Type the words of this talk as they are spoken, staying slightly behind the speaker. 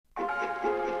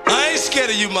scared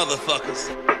of you motherfuckers.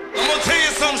 I'm gonna tell you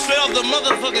something straight off the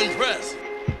motherfucking press.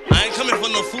 I ain't coming for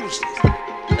no foolishness.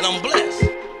 And I'm blessed.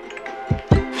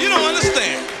 You don't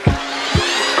understand.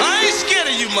 I ain't scared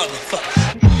of you motherfuckers.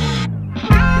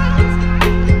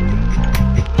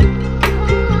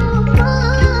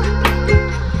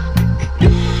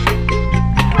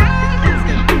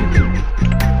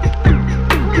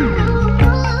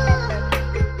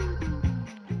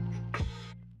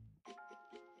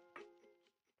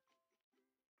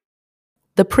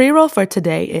 The pre-roll for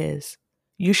today is,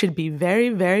 you should be very,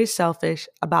 very selfish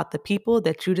about the people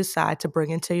that you decide to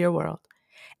bring into your world.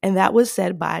 And that was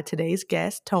said by today's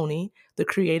guest, Tony, the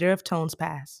creator of Tones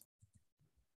Pass.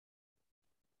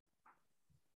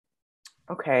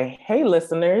 Okay. Hey,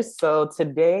 listeners. So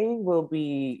today we'll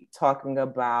be talking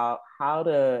about how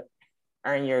to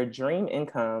earn your dream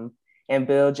income and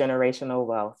build generational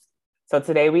wealth. So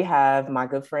today we have my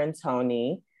good friend,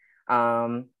 Tony.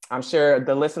 I'm sure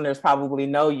the listeners probably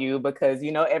know you because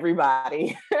you know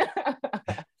everybody.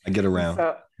 I get around.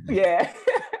 So, yeah.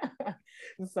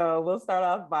 So we'll start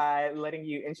off by letting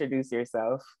you introduce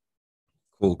yourself.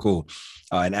 Cool.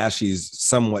 And Ashley's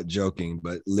somewhat joking,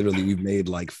 but literally we've made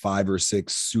like 5 or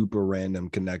 6 super random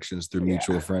connections through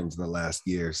mutual friends in the last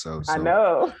year. So I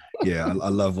know. Yeah, I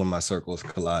love when my circles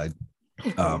collide.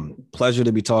 Pleasure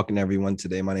to be talking to everyone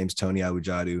today. My name's Tony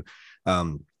Awujadu.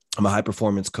 I'm a high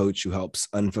performance coach who helps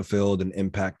unfulfilled and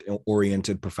impact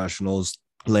oriented professionals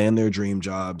land their dream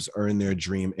jobs, earn their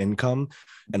dream income,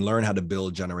 and learn how to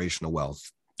build generational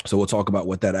wealth. So we'll talk about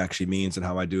what that actually means and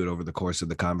how I do it over the course of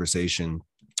the conversation.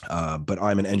 But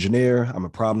I'm an engineer, I'm a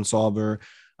problem solver,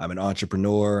 I'm an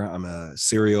entrepreneur, I'm a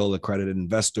serial accredited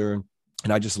investor,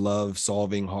 and I just love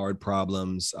solving hard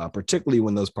problems, particularly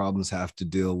when those problems have to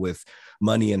deal with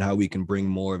money and how we can bring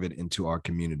more of it into our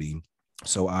community.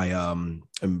 So I am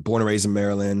born and raised in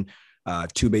Maryland,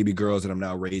 2 baby girls that I'm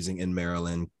now raising in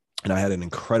Maryland. And I had an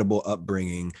incredible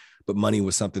upbringing, but money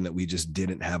was something that we just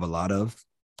didn't have a lot of.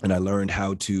 And I learned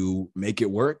how to make it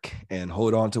work and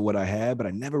hold on to what I had, but I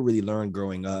never really learned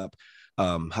growing up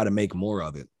how to make more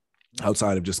of it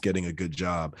outside of just getting a good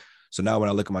job. So now when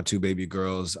I look at my 2 baby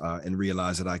girls and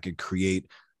realize that I could create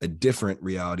a different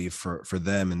reality for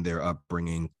them and their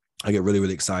upbringing, I get really,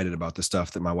 really excited about the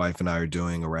stuff that my wife and I are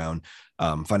doing around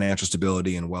financial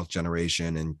stability and wealth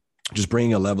generation, and just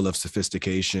bringing a level of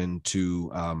sophistication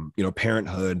to,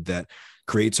 parenthood that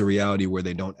creates a reality where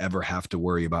they don't ever have to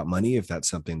worry about money if that's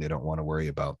something they don't want to worry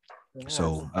about. Yes.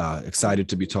 So excited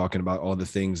to be talking about all the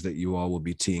things that you all will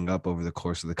be teeing up over the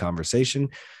course of the conversation.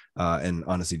 And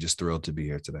honestly, just thrilled to be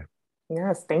here today.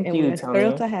 Yes, thank you, we're Tony.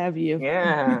 Thrilled to have you.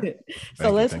 Yeah.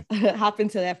 So let's hop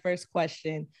into that first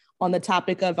question on the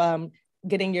topic of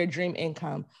getting your dream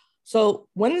income. So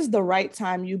when is the right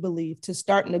time, you believe, to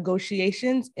start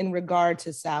negotiations in regard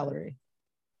to salary?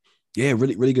 Yeah,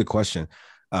 really, really good question.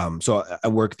 So I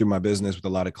work through my business with a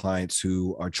lot of clients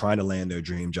who are trying to land their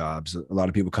dream jobs. A lot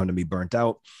of people come to me burnt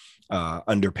out,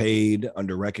 underpaid,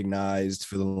 under-recognized,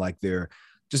 feeling like they're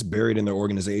just buried in their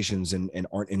organizations and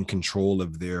aren't in control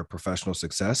of their professional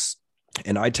success.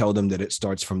 And I tell them that it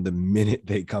starts from the minute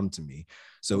they come to me.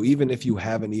 So even if you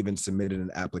haven't even submitted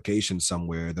an application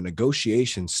somewhere, the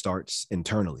negotiation starts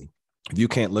internally. If you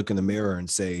can't look in the mirror and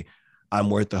say, I'm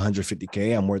worth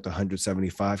 150K, I'm worth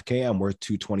 175K, I'm worth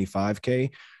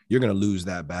 225K, you're going to lose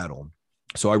that battle.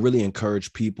 So I really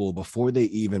encourage people before they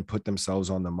even put themselves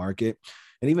on the market.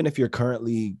 And even if you're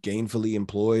currently gainfully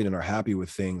employed and are happy with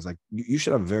things, like you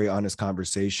should have a very honest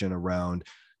conversation around,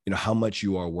 how much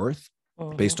you are worth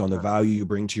based on the value you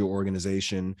bring to your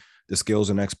organization, the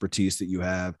skills and expertise that you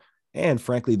have, and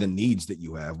frankly, the needs that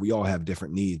you have. We all have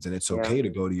different needs, and it's okay to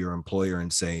go to your employer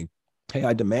and say, hey,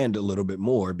 I demand a little bit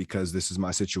more because this is my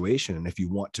situation. And if you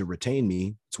want to retain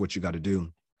me, it's what you got to do.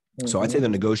 Mm-hmm. So I'd say the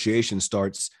negotiation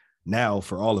starts now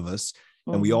for all of us.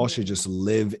 Mm-hmm. And we all should just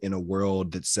live in a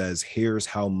world that says, here's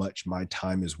how much my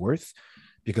time is worth.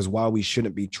 Because while we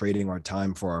shouldn't be trading our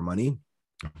time for our money,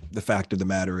 the fact of the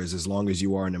matter is, as long as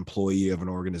you are an employee of an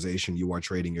organization, you are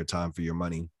trading your time for your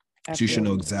money. Absolutely. So you should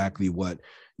know exactly what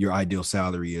your ideal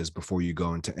salary is before you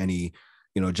go into any,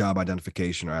 job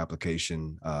identification or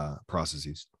application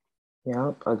processes.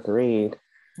 Yep, agreed.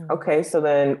 Okay, so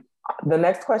then the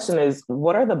next question is,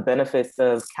 what are the benefits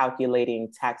of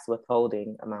calculating tax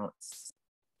withholding amounts?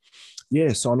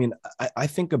 Yeah, so I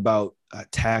think about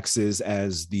taxes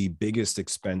as the biggest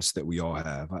expense that we all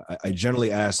have. I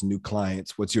generally ask new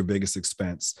clients, what's your biggest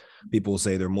expense? People will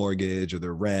say their mortgage or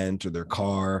their rent or their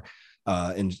car.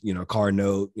 And car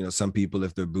note, some people,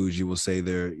 if they're bougie, will say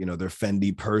their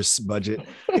Fendi purse budget.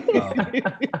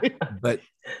 But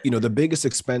the biggest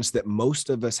expense that most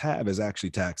of us have is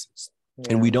actually taxes. Yeah.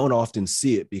 And we don't often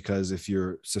see it because if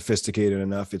you're sophisticated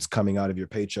enough, it's coming out of your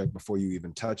paycheck before you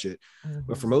even touch it.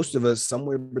 But for most of us,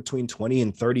 somewhere between 20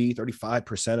 and 30,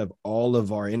 35% of all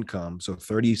of our income, so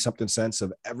 30 something cents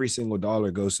of every single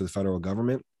dollar goes to the federal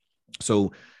government.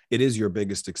 So it is your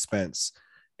biggest expense.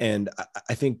 And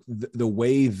I think the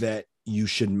way that you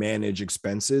should manage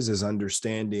expenses is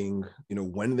understanding,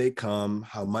 when they come,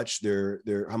 how much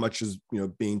how much is,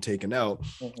 being taken out,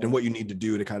 and what you need to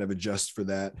do to kind of adjust for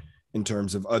that in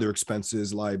terms of other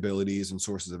expenses, liabilities, and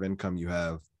sources of income you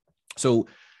have. So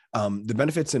the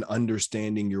benefits in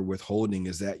understanding your withholding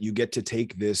is that you get to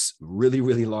take this really,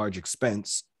 really large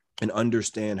expense and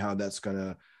understand how that's going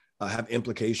to have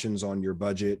implications on your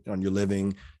budget, on your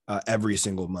living every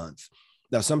single month.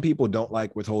 Now, some people don't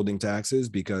like withholding taxes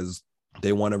because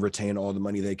they want to retain all the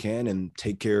money they can and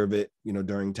take care of it,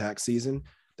 during tax season.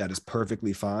 That is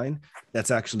perfectly fine.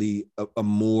 That's actually a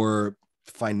more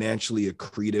financially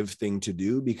accretive thing to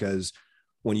do, because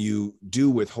when you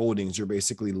do withholdings, you're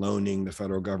basically loaning the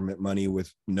federal government money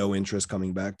with no interest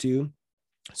coming back to you.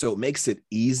 So it makes it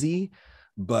easy,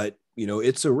 but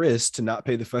it's a risk to not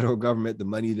pay the federal government the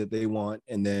money that they want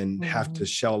and then have to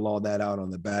shell all that out on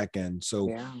the back end. So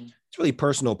it's really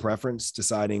personal preference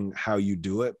deciding how you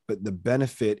do it. But the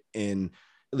benefit in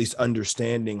at least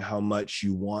understanding how much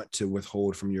you want to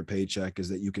withhold from your paycheck is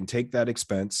that you can take that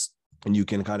expense and you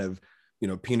can kind of,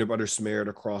 peanut butter smear it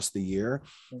across the year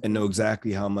and know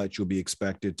exactly how much you'll be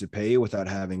expected to pay without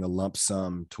having a lump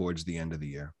sum towards the end of the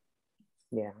year.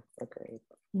 Yeah, agreed.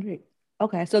 Great.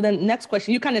 Okay, so then next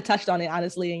question, you kind of touched on it,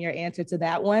 honestly, in your answer to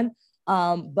that one.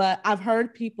 But I've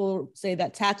heard people say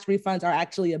that tax refunds are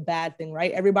actually a bad thing,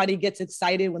 right? Everybody gets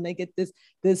excited when they get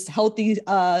this healthy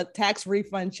tax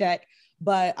refund check.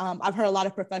 But I've heard a lot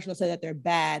of professionals say that they're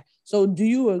bad. So do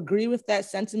you agree with that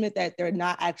sentiment that they're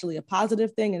not actually a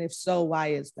positive thing? And if so, why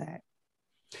is that?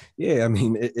 Yeah, I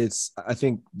mean,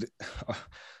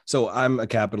 so I'm a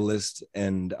capitalist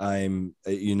and I'm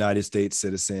a United States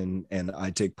citizen and I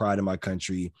take pride in my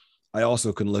country. I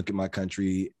also can look at my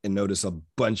country and notice a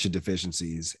bunch of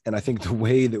deficiencies. And I think the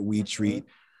way that we treat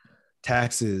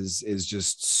taxes is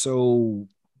just so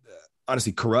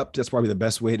honestly corrupt. That's probably the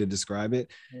best way to describe it.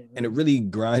 And it really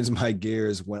grinds my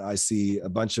gears when I see a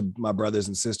bunch of my brothers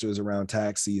and sisters around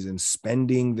tax season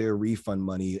spending their refund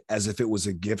money as if it was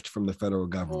a gift from the federal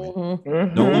government.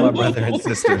 No, my brother and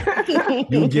sister,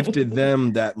 you gifted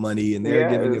them that money and they're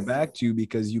giving it back to you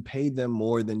because you paid them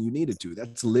more than you needed to.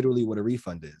 That's literally what a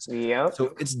refund is.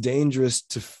 So it's dangerous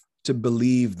to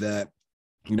believe that,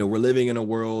 we're living in a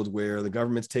world where the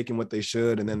government's taking what they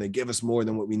should and then they give us more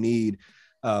than what we need.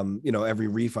 Every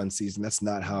refund season. That's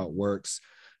not how it works.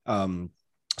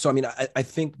 So, I mean, I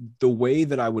think the way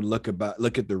that I would look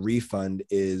at the refund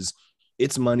is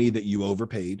it's money that you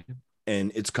overpaid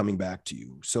and it's coming back to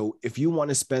you. So if you want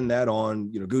to spend that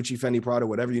on, Gucci, Fendi, Prada,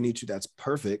 whatever you need to, that's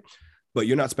perfect, but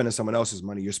you're not spending someone else's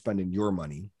money. You're spending your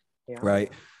money.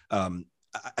 Right.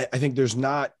 I think there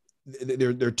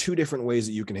are two different ways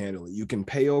that you can handle it. You can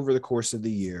pay over the course of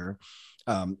the year.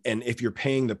 And if you're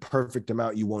paying the perfect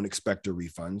amount, you won't expect a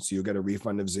refund. So you'll get a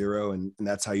refund of zero. And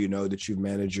that's how you know that you've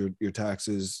managed your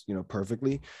taxes,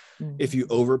 perfectly. If you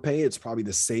overpay, it's probably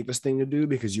the safest thing to do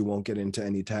because you won't get into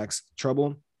any tax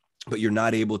trouble, but you're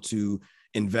not able to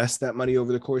invest that money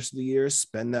over the course of the year,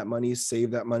 spend that money,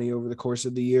 save that money over the course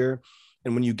of the year.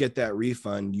 And when you get that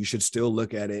refund, you should still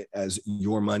look at it as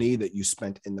your money that you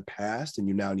spent in the past, and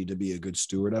you now need to be a good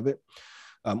steward of it.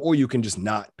 Or you can just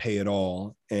not pay it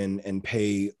all and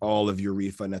pay all of your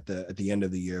refund at the end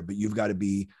of the year. But you've got to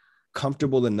be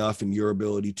comfortable enough in your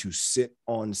ability to sit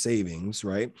on savings,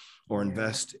 right? Or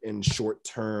invest in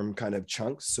short-term kind of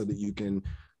chunks so that you can,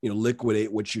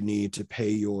 liquidate what you need to pay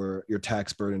your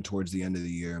tax burden towards the end of the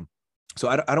year. So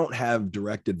I don't have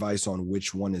direct advice on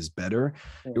which one is better.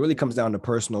 It really comes down to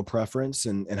personal preference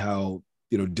and how,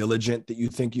 diligent that you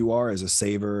think you are as a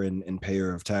saver and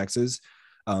payer of taxes.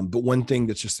 But one thing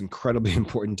that's just incredibly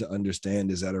important to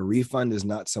understand is that a refund is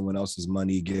not someone else's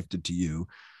money gifted to you.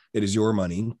 It is your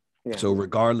money. Yeah. So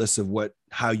regardless of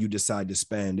how you decide to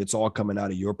spend, it's all coming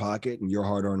out of your pocket and your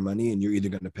hard-earned money, and you're either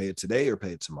going to pay it today or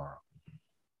pay it tomorrow.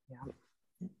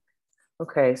 Yeah.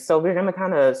 Okay, so we're going to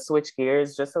kind of switch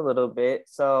gears just a little bit.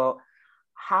 So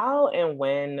how and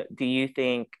when do you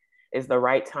think is the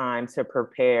right time to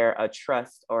prepare a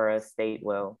trust or a estate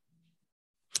will?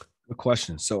 Good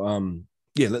question. So,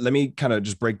 let me kind of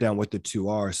just break down what the two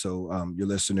are so your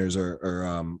listeners are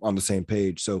on the same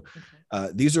page. So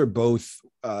these are both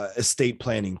estate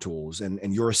planning tools,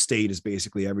 and your estate is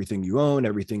basically everything you own,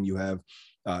 everything you have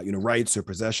rights or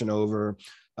possession over.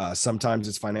 Sometimes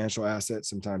it's financial assets,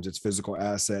 sometimes it's physical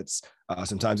assets,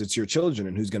 sometimes it's your children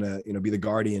and who's going to, be the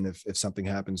guardian if something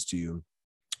happens to you.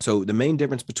 So the main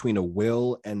difference between a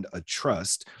will and a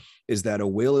trust is that a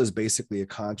will is basically a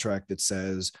contract that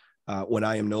says, when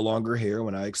I am no longer here,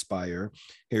 when I expire,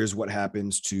 here's what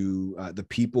happens to the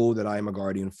people that I am a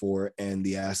guardian for and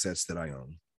the assets that I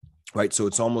own, right? So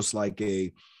it's almost like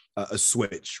a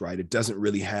switch, right? It doesn't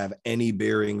really have any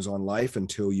bearings on life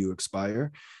until you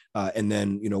expire. And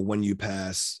then, when you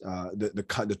pass,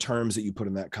 the terms that you put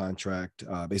in that contract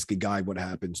basically guide what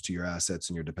happens to your assets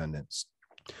and your dependents.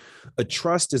 A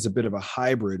trust is a bit of a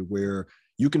hybrid where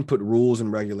you can put rules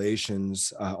and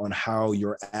regulations on how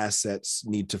your assets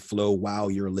need to flow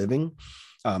while you're living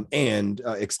and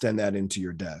extend that into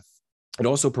your death. It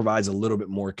also provides a little bit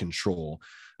more control.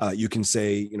 You can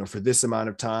say, for this amount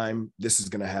of time, this is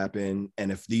going to happen.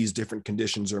 And if these different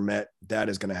conditions are met, that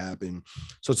is going to happen.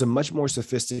 So it's a much more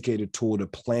sophisticated tool to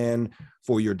plan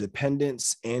for your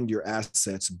dependents and your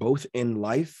assets, both in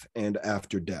life and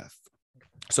after death.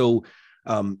 So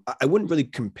I wouldn't really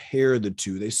compare the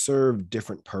two. They serve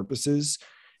different purposes.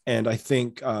 And I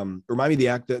think, remind me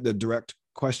the direct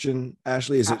question,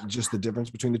 Ashley, is it just the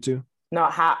difference between the two? No,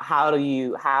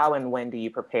 how and when do you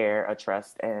prepare a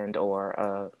trust and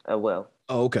or a will?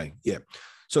 Oh, okay. Yeah.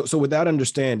 So with that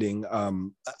understanding,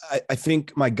 I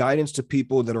think my guidance to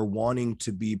people that are wanting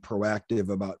to be proactive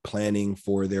about planning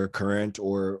for their current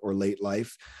or late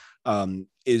life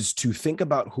is to think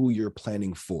about who you're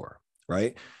planning for,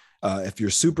 right? If you're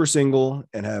super single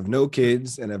and have no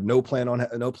kids and have no plan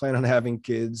on having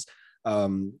kids,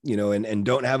 and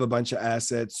don't have a bunch of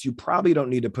assets, you probably don't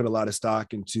need to put a lot of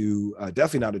stock into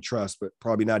definitely not a trust, but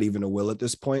probably not even a will at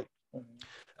this point.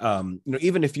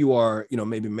 Even if you are,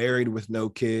 maybe married with no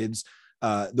kids,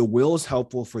 the will is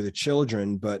helpful for the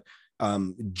children, but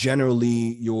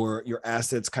generally your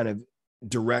assets kind of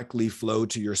directly flow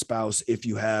to your spouse if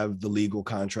you have the legal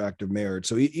contract of marriage.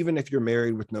 So even if you're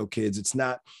married with no kids, it's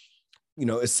not,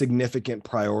 a significant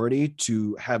priority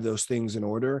to have those things in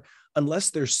order, unless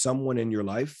there's someone in your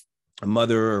life, a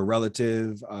mother or a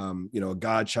relative, a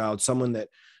godchild, someone that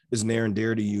is near and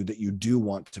dear to you that you do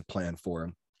want to plan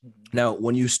for. Now,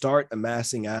 when you start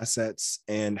amassing assets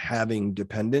and having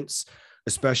dependents,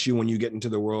 especially when you get into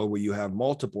the world where you have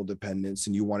multiple dependents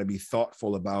and you want to be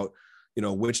thoughtful about,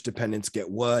 which dependents get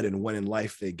what and when in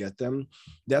life they get them,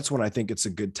 that's when I think it's a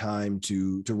good time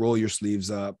to roll your sleeves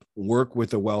up, work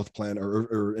with a wealth planner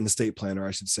or an estate planner,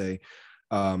 I should say,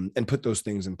 and put those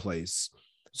things in place.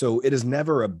 So it is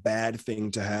never a bad thing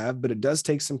to have, but it does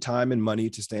take some time and money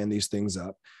to stand these things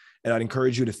up. And I'd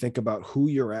encourage you to think about who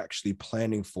you're actually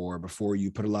planning for before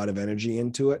you put a lot of energy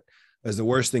into it. As the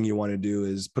worst thing you want to do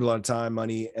is put a lot of time,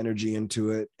 money, energy into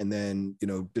it, and then,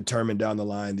 determine down the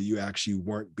line that you actually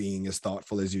weren't being as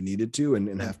thoughtful as you needed to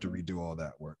and have to redo all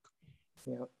that work.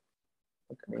 Yeah.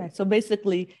 Okay. So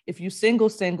basically, if you single,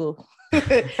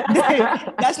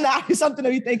 that's not something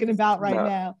that you're thinking about right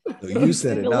now. So you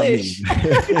said it, not me.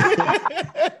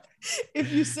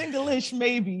 If you single-ish,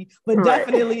 maybe, but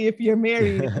definitely if you're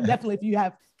married, definitely if you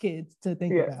have kids to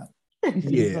think about.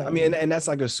 Yeah. I mean, and that's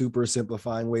like a super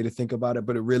simplifying way to think about it,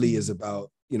 but it really is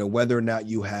about, whether or not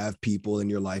you have people in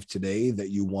your life today that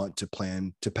you want to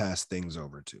plan to pass things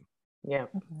over to. Yeah.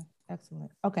 Okay.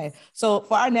 Excellent. Okay. So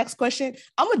for our next question,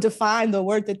 I'm going to define the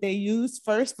word that they use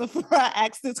first before I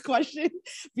ask this question,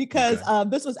 because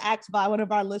this was asked by one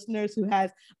of our listeners who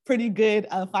has pretty good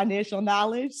financial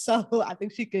knowledge. So I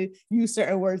think she could use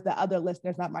certain words that other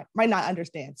listeners might not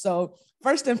understand. So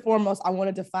first and foremost, I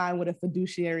want to define what a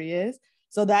fiduciary is.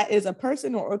 So that is a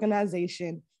person or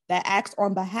organization that acts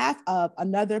on behalf of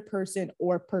another person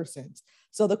or persons.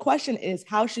 So the question is,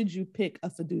 how should you pick a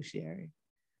fiduciary?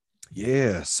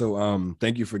 Yeah. So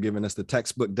thank you for giving us the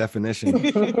textbook definition.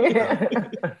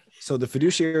 So the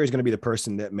fiduciary is going to be the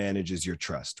person that manages your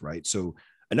trust, right? So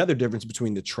another difference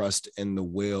between the trust and the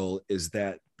will is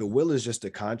that the will is just a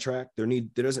contract. There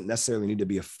doesn't necessarily need to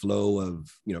be a flow of,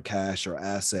 cash or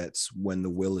assets when the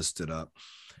will is stood up.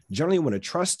 Generally, when a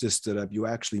trust is stood up, you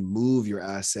actually move your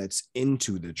assets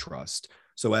into the trust.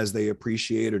 So as they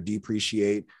appreciate or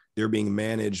depreciate, they're being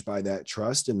managed by that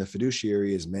trust, and the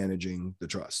fiduciary is managing the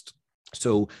trust.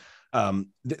 So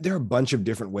there are a bunch of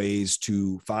different ways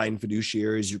to find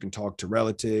fiduciaries. You can talk to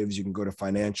relatives, you can go to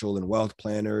financial and wealth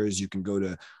planners, you can go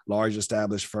to large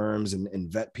established firms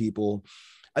and vet people.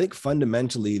 I think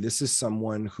fundamentally, this is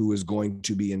someone who is going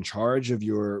to be in charge of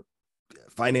your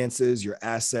finances, your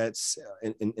assets,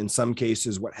 in some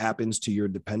cases, what happens to your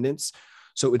dependents.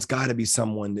 So it's got to be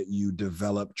someone that you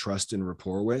develop trust and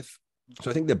rapport with.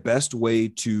 So I think the best way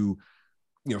to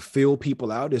feel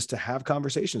people out is to have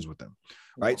conversations with them,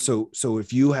 right? So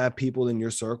if you have people in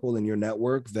your circle, in your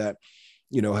network that,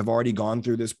 have already gone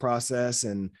through this process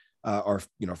and are,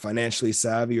 financially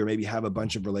savvy, or maybe have a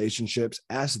bunch of relationships,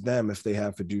 ask them if they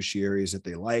have fiduciaries that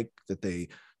they like, that they'd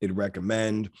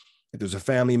recommend. If there's a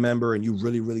family member and you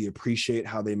really, really appreciate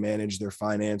how they manage their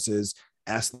finances,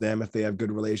 ask them if they have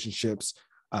good relationships.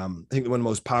 I think one of the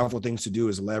most powerful things to do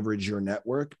is leverage your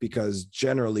network, because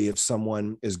generally if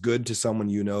someone is good to someone,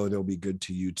 they'll be good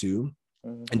to you too.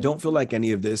 Mm-hmm. And don't feel like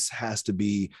any of this has to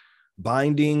be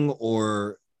binding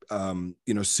or,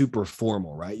 super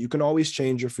formal, right? You can always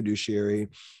change your fiduciary,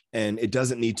 and it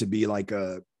doesn't need to be like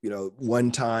a,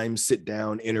 one-time sit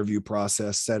down interview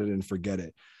process, set it and forget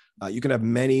it. You can have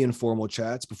many informal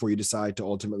chats before you decide to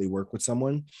ultimately work with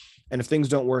someone. And if things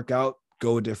don't work out,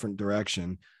 go a different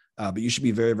direction. But you should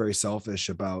be very, very selfish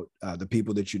about the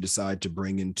people that you decide to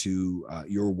bring into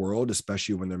your world,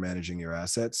 especially when they're managing your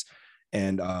assets,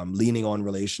 and leaning on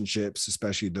relationships,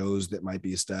 especially those that might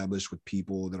be established with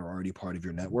people that are already part of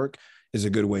your network, is a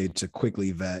good way to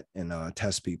quickly vet and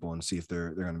test people and see if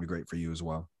they're going to be great for you as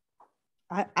well.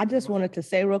 I just wanted to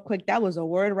say real quick, that was a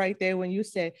word right there when you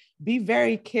said, be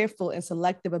very careful and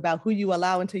selective about who you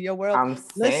allow into your world.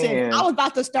 Listen, I was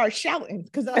about to start shouting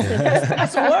because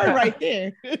that's a word right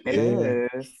there.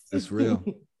 It is. It's real.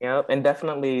 Yep. And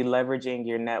definitely leveraging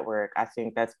your network. I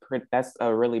think that's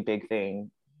a really big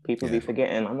thing. People be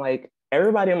forgetting. I'm like,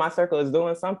 everybody in my circle is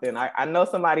doing something. I know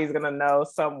somebody's going to know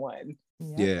someone.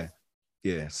 Yeah.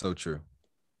 Yeah. So true.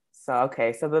 So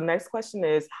the next question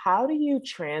is, how do you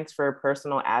transfer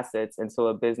personal assets into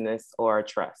a business or a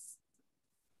trust?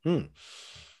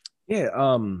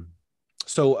 Yeah.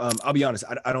 So I'll be honest,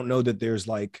 I don't know that there's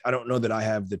I don't know that I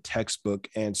have the textbook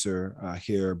answer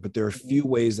here, but there are a few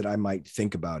ways that I might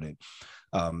think about it.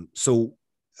 So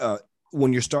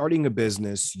when you're starting a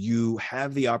business, you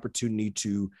have the opportunity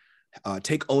to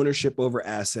take ownership over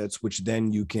assets, which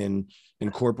then you can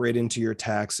incorporate into your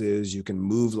taxes. You can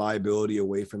move liability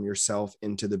away from yourself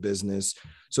into the business.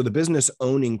 So the business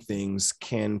owning things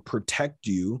can protect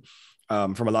you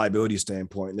from a liability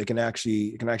standpoint. It can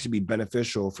actually be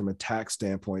beneficial from a tax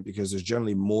standpoint, because there's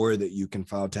generally more that you can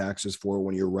file taxes for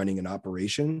when you're running an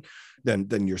operation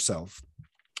than yourself.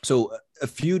 So a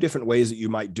few different ways that you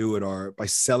might do it are by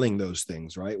selling those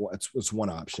things, right? Well, it's one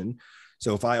option.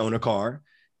 So if I own a car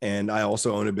and I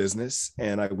also own a business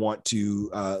and I want to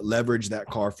leverage that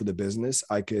car for the business,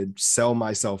 I could sell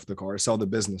myself the car, sell the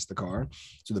business the car.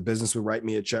 So the business would write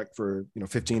me a check for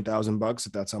 $15,000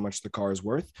 if that's how much the car is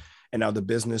worth. And now the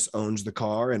business owns the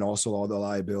car and also all the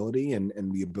liability and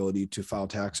the ability to file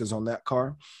taxes on that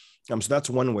car. So that's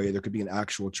one way. There could be an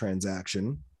actual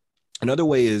transaction. Another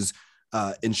way is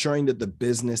ensuring that the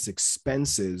business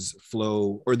expenses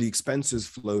flow, or the expenses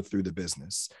flow through the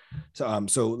business.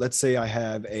 So let's say I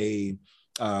have a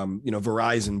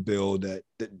Verizon bill that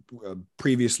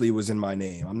previously was in my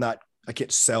name. I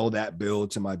can't sell that bill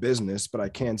to my business, but I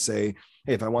can say,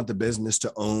 hey, if I want the business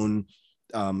to own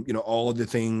all of the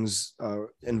things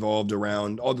involved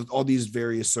around all these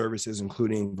various services,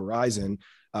 including Verizon,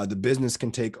 the business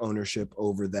can take ownership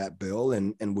over that bill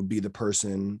and would be the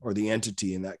person or the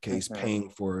entity in that case paying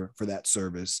for that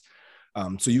service.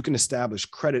 So you can establish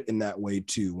credit in that way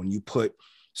too. When you put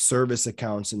service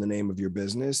accounts in the name of your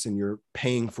business and you're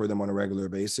paying for them on a regular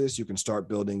basis, you can start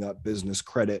building up business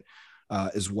credit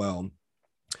as well.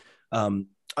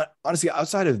 Honestly,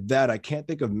 outside of that, I can't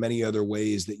think of many other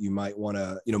ways that you might want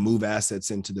to, move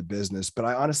assets into the business, but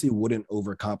I honestly wouldn't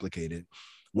overcomplicate it.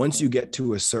 Once you get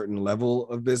to a certain level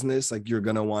of business, you're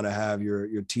going to want to have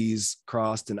your T's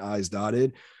crossed and I's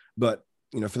dotted. But,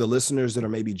 for the listeners that are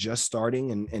maybe just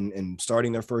starting and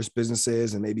starting their first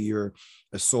businesses, and maybe you're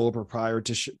a sole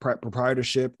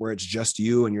proprietorship where it's just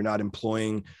you and you're not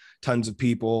employing tons of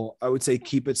people, I would say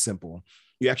keep it simple.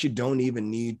 You actually don't even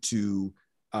need to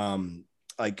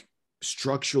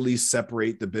structurally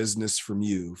separate the business from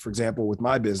you. For example, with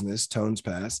my business, Tones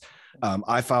Pass,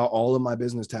 I file all of my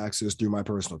business taxes through my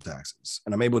personal taxes.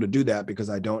 And I'm able to do that because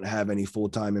I don't have any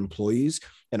full-time employees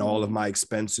and all of my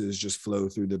expenses just flow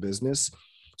through the business.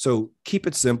 So keep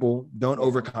it simple. Don't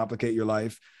overcomplicate your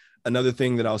life. Another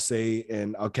thing that I'll say,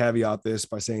 and I'll caveat this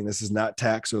by saying this is not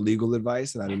tax or legal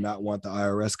advice, and I do not want the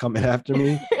IRS coming after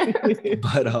me,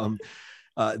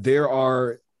 but there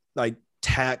are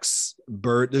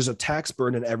there's a tax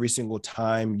burden every single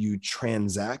time you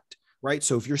transact, right?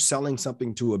 So if you're selling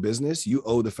something to a business, you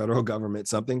owe the federal government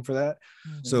something for that.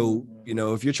 Mm-hmm. So,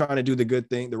 if you're trying to do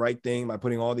the right thing by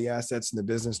putting all the assets in the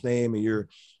business name and you're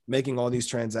making all these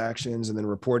transactions and then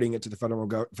reporting it to the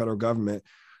federal government,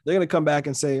 they're going to come back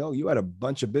and say, oh, you had a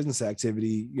bunch of business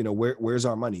activity. Where's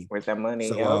our money? Where's that money?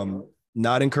 So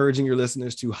not encouraging your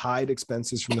listeners to hide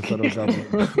expenses from the federal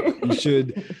government. You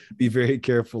should be very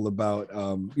careful about,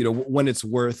 when it's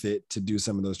worth it to do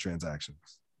some of those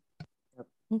transactions.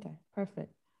 Okay,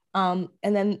 perfect. And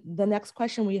then the next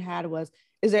question we had was,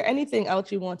 is there anything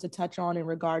else you want to touch on in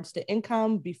regards to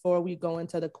income before we go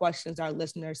into the questions our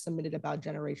listeners submitted about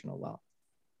generational wealth?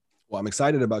 Well, I'm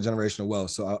excited about generational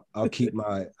wealth, so I'll keep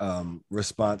my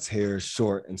response here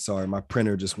short. And sorry, my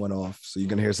printer just went off, so you're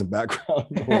gonna hear some background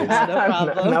noise. No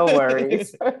problem. No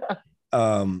worries.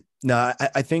 No,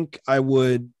 I think I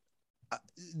would.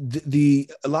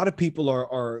 A lot of people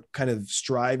are kind of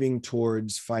striving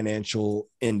towards financial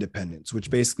independence, which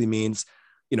basically means,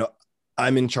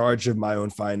 I'm in charge of my own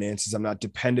finances. I'm not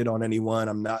dependent on anyone.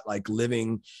 I'm not like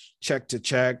living check to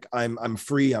check. I'm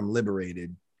free. I'm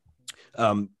liberated.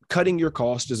 Cutting your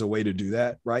cost is a way to do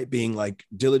that, right? Being like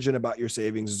diligent about your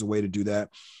savings is a way to do that.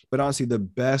 But honestly, the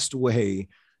best way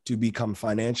to become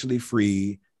financially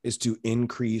free is to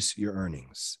increase your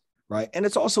earnings, right? And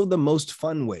it's also the most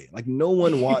fun way. Like no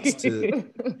one wants to,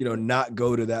 not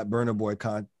go to that Burna Boy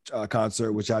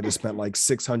concert, which I just spent like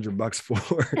 $600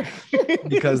 for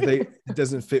because it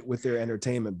doesn't fit with their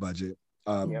entertainment budget.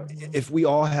 If we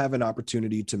all have an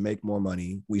opportunity to make more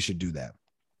money, we should do that.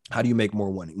 How do you make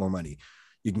more money?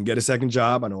 You can get a second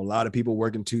job. I know a lot of people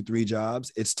working 2-3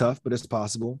 jobs. It's tough, but it's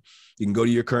possible. You can go to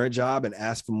your current job and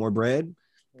ask for more bread.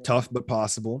 Tough, but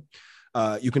possible.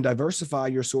 You can diversify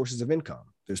your sources of income.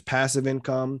 There's passive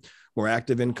income, more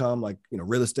active income, like,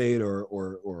 real estate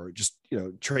or just,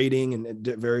 trading and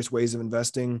various ways of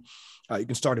investing. You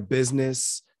can start a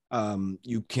business.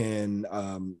 You can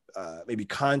maybe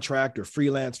contract or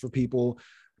freelance for people.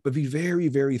 But be very,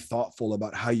 very thoughtful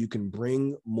about how you can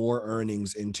bring more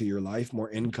earnings into your life,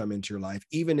 more income into your life,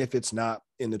 even if it's not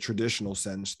in the traditional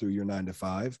sense through your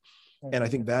 9-to-5. And I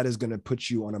think that is going to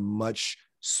put you on a much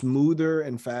smoother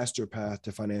and faster path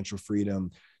to financial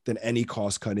freedom than any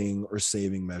cost cutting or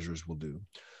saving measures will do.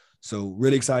 So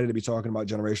really excited to be talking about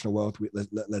generational wealth.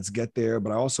 Let's get there.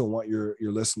 But I also want your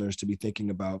listeners to be thinking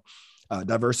about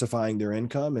diversifying their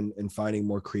income and finding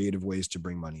more creative ways to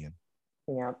bring money in.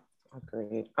 Yeah.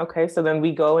 Agreed. Okay, so then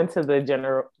we go into the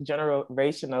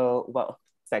generational wealth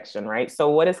section, right?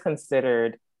 So what is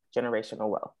considered generational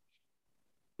wealth?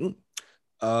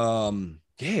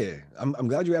 Yeah, I'm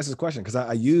glad you asked this question because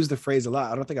I use the phrase a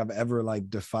lot. I don't think I've ever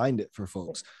defined it for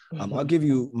folks. I'll give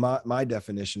you my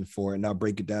definition for it, and I'll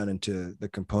break it down into the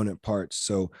component parts.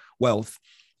 So wealth,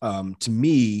 to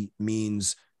me,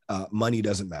 means money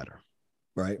doesn't matter,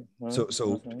 right?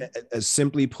 So as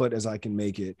simply put as I can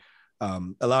make it.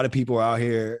 A lot of people are out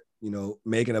here,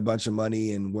 making a bunch of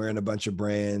money and wearing a bunch of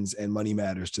brands, and money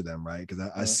matters to them, right? Because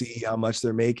I see how much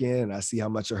they're making, and I see how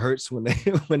much it hurts when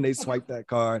they swipe that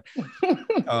card.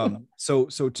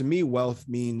 So to me, wealth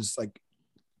means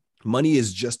money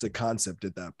is just a concept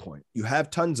at that point. You have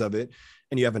tons of it,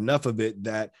 and you have enough of it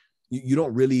that you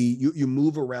don't really you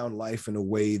move around life in a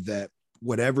way that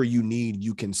whatever you need,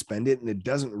 you can spend it. And it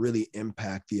doesn't really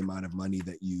impact the amount of money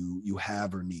that you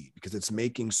have or need, because it's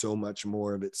making so much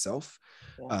more of itself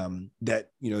that,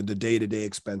 the day-to-day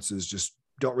expenses just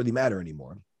don't really matter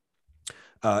anymore.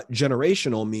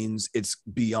 Generational means it's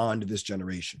beyond this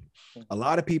generation. A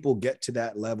lot of people get to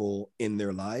that level in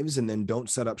their lives and then don't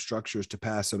set up structures to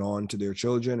pass it on to their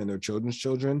children and their children's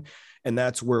children. And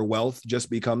that's where wealth just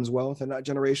becomes wealth and not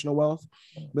generational wealth.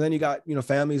 But then you got,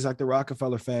 families like the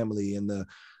Rockefeller family and the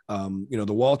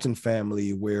Walton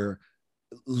family, where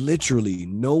literally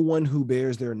no one who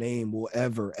bears their name will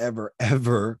ever, ever,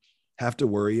 ever have to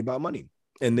worry about money.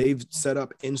 And they've set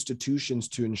up institutions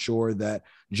to ensure that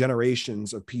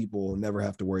generations of people never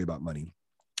have to worry about money.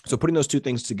 So putting those two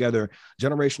things together,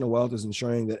 generational wealth is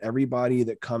ensuring that everybody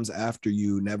that comes after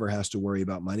you never has to worry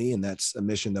about money. And that's a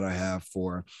mission that I have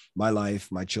for my life,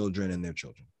 my children, and their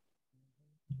children.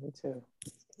 Me too.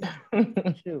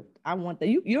 Shoot, I want that.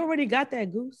 You already got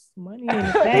that, Goose. Money in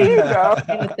the thing.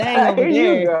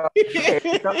 Here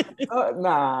you go.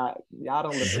 Nah, y'all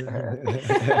don't listen to her.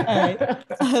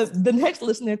 All right. The next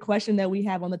listener question that we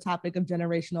have on the topic of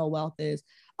generational wealth is,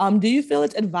 do you feel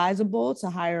it's advisable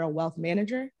to hire a wealth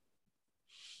manager?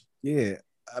 Yeah,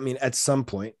 I mean, at some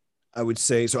point, I would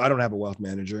say, so I don't have a wealth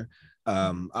manager.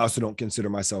 I also don't consider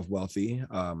myself wealthy.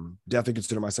 Definitely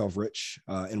consider myself rich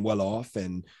and well off,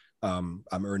 and I'm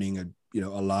earning a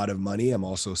lot of money. I'm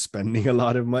also spending a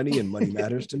lot of money, and money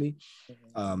matters to me.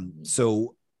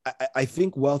 So I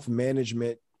think wealth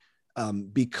management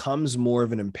becomes more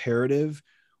of an imperative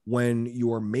when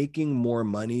you're making more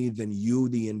money than you,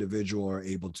 the individual, are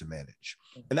able to manage.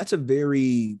 And that's a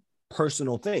very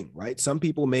personal thing, right? Some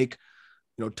people make,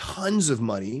 tons of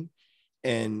money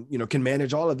and, can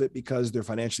manage all of it because they're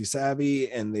financially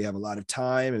savvy and they have a lot of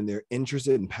time and they're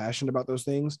interested and passionate about those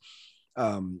things.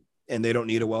 And they don't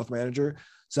need a wealth manager.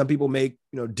 Some people make,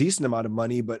 decent amount of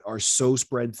money, but are so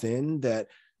spread thin that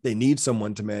they need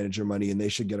someone to manage your money and they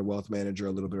should get a wealth manager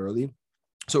a little bit early.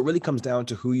 So it really comes down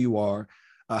to who you are,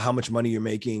 how much money you're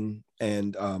making,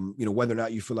 and, whether or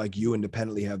not you feel like you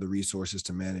independently have the resources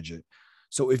to manage it.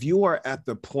 So if you are at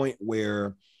the point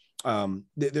where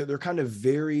there are kind of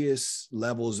various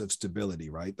levels of stability,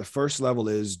 right? The first level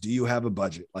is, do you have a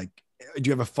budget? Like, do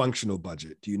you have a functional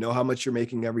budget? Do you know how much you're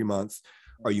making every month?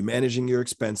 Are you managing your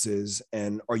expenses?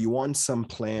 And are you on some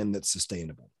plan that's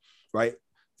sustainable, right?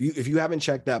 If you haven't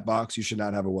checked that box, you should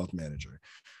not have a wealth manager.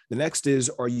 The next is,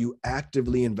 are you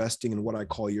actively investing in what I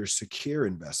call your secure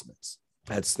investments?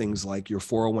 That's things like your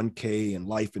 401k and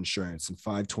life insurance and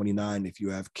 529 if you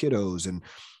have kiddos and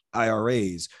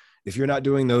IRAs. If you're not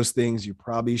doing those things, you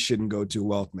probably shouldn't go to a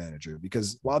wealth manager,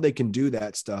 because while they can do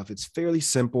that stuff, it's fairly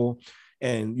simple.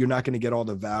 And you're not going to get all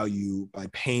the value by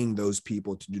paying those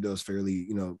people to do those fairly,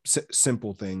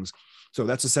 simple things. So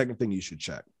that's the second thing you should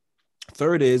check.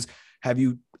 Third is, have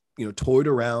you, toyed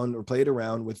around or played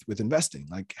around with investing?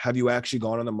 Like, have you actually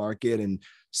gone on the market and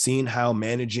seen how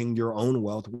managing your own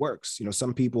wealth works?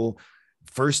 Some people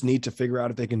first need to figure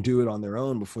out if they can do it on their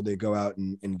own before they go out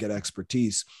and get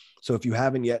expertise. So if you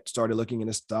haven't yet started looking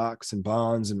into stocks and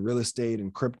bonds and real estate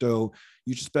and crypto,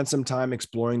 you should spend some time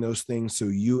exploring those things so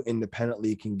you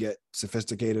independently can get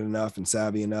sophisticated enough and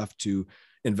savvy enough to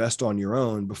invest on your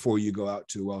own before you go out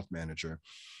to a wealth manager.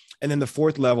 And then the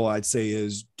fourth level, I'd say,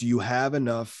 is, do you have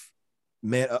enough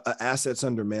assets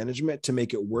under management to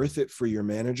make it worth it for your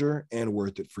manager and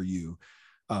worth it for you?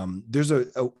 There's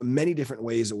many different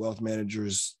ways that wealth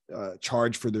managers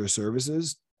charge for their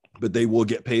services, but they will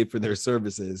get paid for their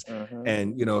services. Mm-hmm.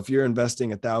 And, if you're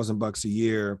investing $1,000 a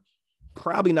year,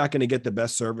 probably not going to get the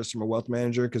best service from a wealth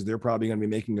manager, because they're probably going to be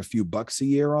making a few bucks a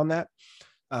year on that.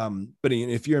 But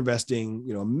if you're investing,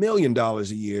 $1 million a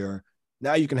year,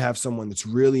 now you can have someone that's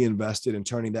really invested in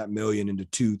turning that million into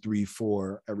 2, 3,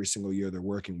 4 every single year they're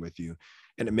working with you.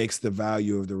 And it makes the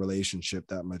value of the relationship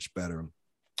that much better.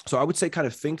 So I would say kind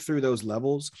of think through those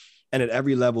levels. And at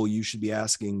every level, you should be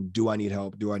asking, do I need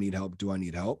help? Do I need help? Do I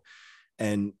need help?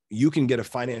 And you can get a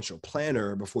financial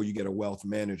planner before you get a wealth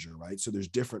manager, right? So there's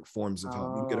different forms of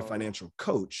help. You can get a financial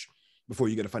coach before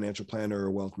you get a financial planner or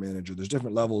a wealth manager. There's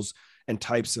different levels and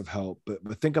types of help, but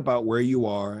think about where you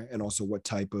are and also what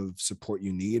type of support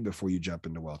you need before you jump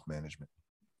into wealth management.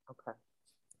 Okay.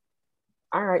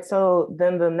 All right. So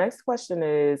then the next question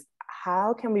is,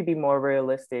 how can we be more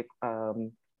realistic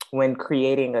when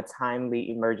creating a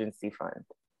timely emergency fund?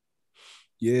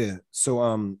 Yeah.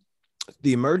 So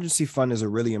the emergency fund is a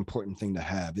really important thing to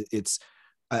have.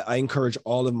 I encourage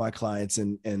all of my clients,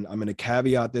 and I'm going to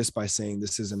caveat this by saying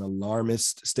this is an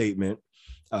alarmist statement.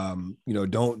 Don't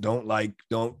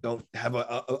have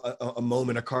a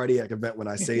moment, a cardiac event when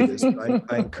I say this.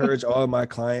 I encourage all of my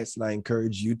clients, and I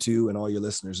encourage you too, and all your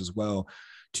listeners as well,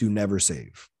 to never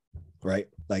save, right?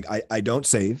 Like I don't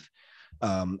save.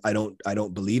 I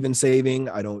don't believe in saving.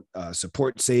 I don't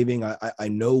support saving. I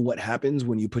know what happens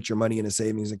when you put your money in a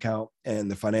savings account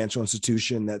and the financial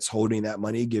institution that's holding that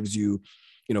money gives you,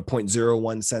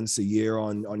 0.01 cents a year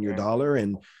on your dollar,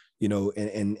 and,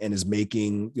 and is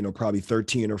making, probably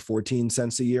 13 or 14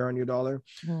 cents a year on your dollar.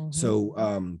 Mm-hmm.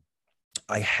 So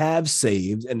I have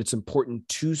saved, and it's important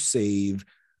to save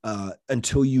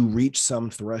until you reach some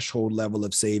threshold level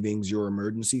of savings, your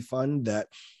emergency fund that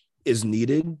is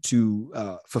needed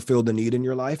to fulfill the need in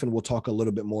your life. And we'll talk a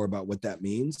little bit more about what that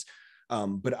means.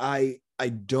 But I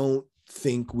don't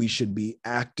think we should be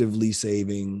actively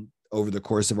saving over the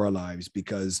course of our lives,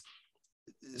 because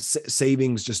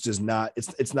savings just is not,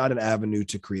 it's not an avenue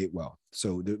to create wealth.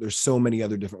 So there's so many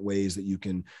other different ways that you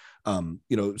can,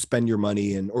 spend your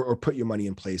money or put your money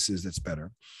in places that's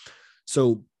better.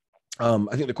 So I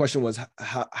think the question was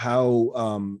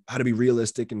how to be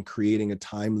realistic in creating a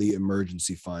timely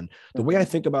emergency fund. The way I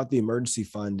think about the emergency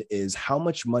fund is, how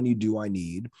much money do I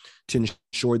need to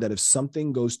ensure that if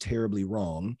something goes terribly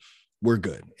wrong, we're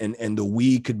good. And the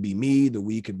we could be me, the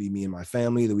we could be me and my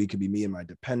family, the we could be me and my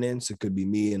dependents, it could be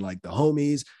me and like the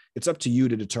homies. It's up to you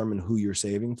to determine who you're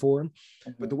saving for.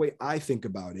 Mm-hmm. But the way I think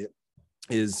about it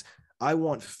is, I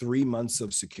want 3 months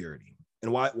of security.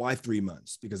 And why 3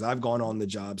 months? Because I've gone on the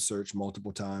job search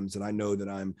multiple times, and I know that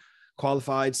I'm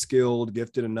qualified, skilled,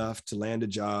 gifted enough to land a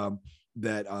job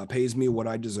that pays me what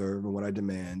I deserve and what I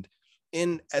demand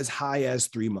in as high as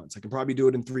 3 months. I can probably do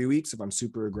it in 3 weeks if I'm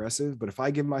super aggressive, but if I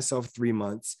give myself 3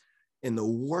 months, in the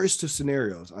worst of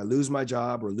scenarios, I lose my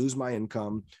job or lose my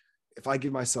income. If I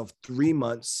give myself 3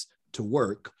 months to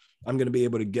work, I'm going to be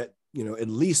able to get, at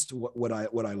least what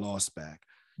I lost back.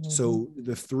 Mm-hmm. So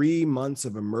the 3 months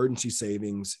of emergency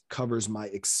savings covers my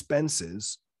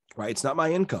expenses, right? It's not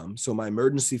my income. So my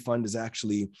emergency fund is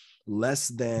actually less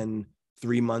than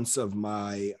 3 months of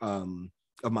my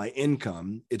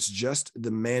income. It's just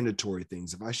the mandatory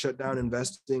things. If I shut down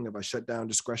investing, if I shut down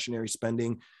discretionary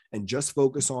spending and just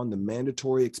focus on the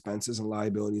mandatory expenses and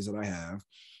liabilities that I have,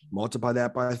 multiply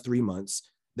that by 3 months,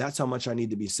 that's how much I need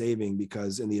to be saving,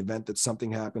 because in the event that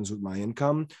something happens with my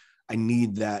income, I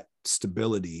need that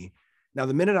stability. Now,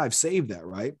 the minute I've saved that,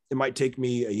 right, it might take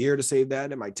me a year to save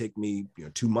that. It might take me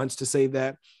 2 months to save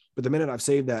that. But the minute I've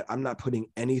saved that, I'm not putting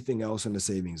anything else in the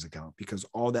savings account, because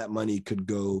all that money could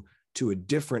go to a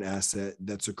different asset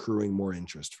that's accruing more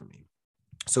interest for me.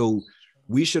 So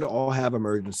we should all have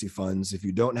emergency funds. If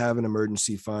you don't have an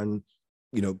emergency fund,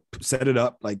 set it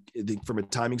up. Like, from a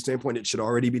timing standpoint, it should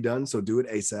already be done. So do it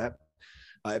ASAP.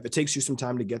 If it takes you some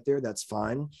time to get there, that's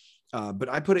fine. But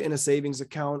I put it in a savings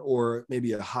account, or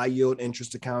maybe a high yield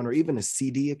interest account, or even a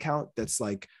CD account that's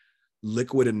like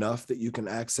liquid enough that you can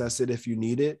access it if you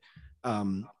need it.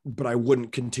 But I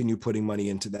wouldn't continue putting money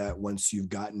into that once you've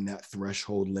gotten that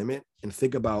threshold limit, and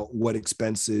think about what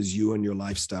expenses you and your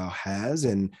lifestyle has,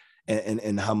 and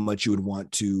how much you would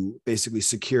want to basically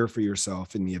secure for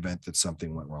yourself in the event that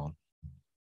something went wrong.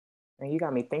 And you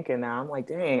got me thinking now. I'm like,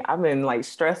 dang, I've been like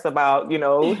stressed about,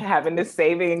 having this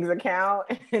savings account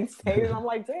and savings. I'm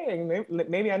like, dang,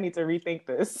 maybe I need to rethink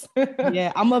this.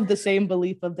 Yeah, I'm of the same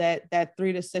belief of that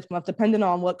 3 to 6 months, depending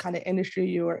on what kind of industry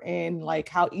you are in, like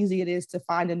how easy it is to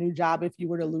find a new job if you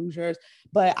were to lose yours.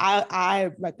 But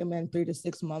I recommend 3 to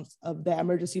 6 months of the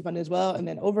emergency fund as well. And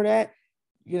then over that,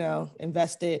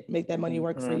 invest it, make that money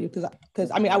work for you. Because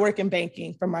I work in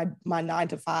banking from my 9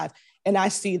 to 5, and I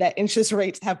see that interest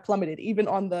rates have plummeted, even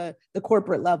on the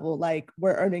corporate level. Like,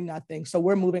 we're earning nothing. So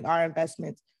we're moving our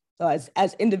investments. So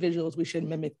as individuals, we should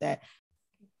mimic that.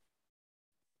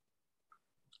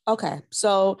 Okay,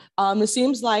 so it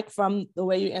seems like from the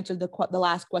way you answered the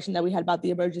last question that we had about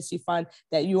the emergency fund,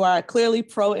 that you are clearly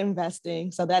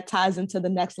pro-investing. So that ties into the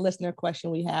next listener question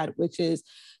we had, which is,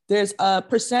 there's a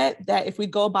percent that if we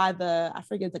go by I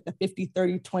forget, like the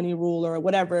 50-30-20 rule or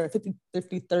whatever,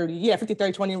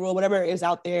 50-30-20 rule, whatever is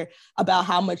out there about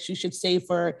how much you should save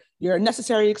for your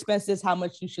necessary expenses, how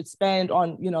much you should spend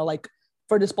on, like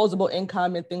for disposable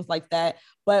income and things like that.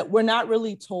 But we're not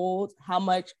really told how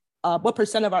much, what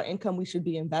percent of our income we should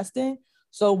be investing.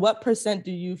 So what percent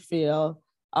do you feel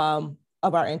of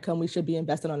our income we should be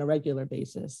investing on a regular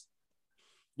basis?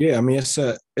 Yeah, it's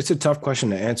a tough question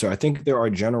to answer. I think there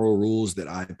are general rules that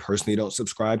I personally don't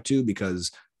subscribe to, because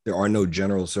there are no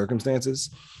general circumstances,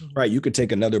 right? You could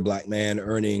take another Black man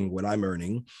earning what I'm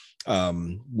earning,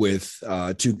 with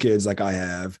 2 kids like I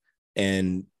have,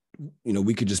 and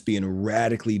we could just be in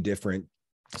radically different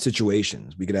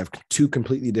situations. We could have 2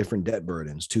 completely different debt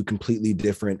burdens, 2 completely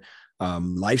different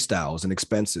lifestyles and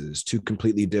expenses, 2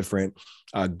 completely different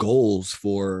goals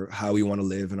for how we want to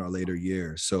live in our later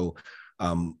years. So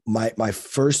my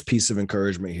first piece of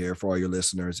encouragement here for all your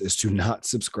listeners is to not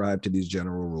subscribe to these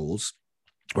general rules,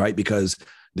 right? Because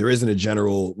there isn't a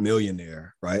general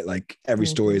millionaire, right? Like, every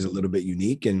story is a little bit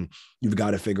unique, and you've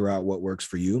got to figure out what works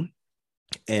for you.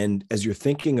 And as you're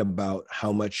thinking about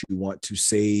how much you want to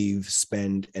save,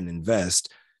 spend, and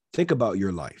invest, think about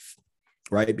your life,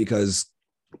 right? Because,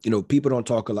 people don't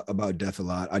talk about death a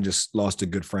lot. I just lost a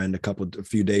good friend a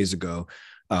few days ago.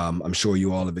 I'm sure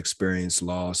you all have experienced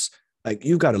loss. Like,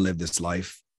 you've got to live this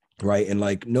life, right? And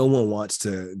like, no one wants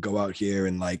to go out here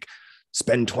and like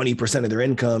spend 20% of their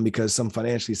income because some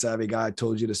financially savvy guy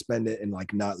told you to spend it, and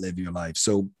like not live your life.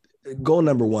 So goal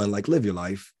number 1, like, live your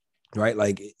life, right?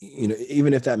 Like,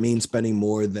 even if that means spending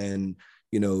more than,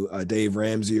 Dave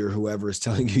Ramsey or whoever is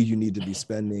telling you need to be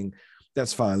spending,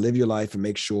 that's fine. Live your life and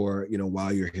make sure,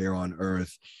 while you're here on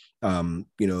earth,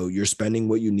 you're spending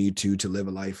what you need to live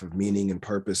a life of meaning and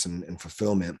purpose and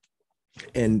fulfillment.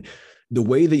 And the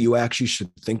way that you actually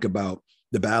should think about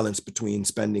the balance between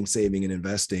spending, saving, and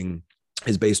investing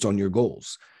is based on your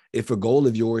goals. If a goal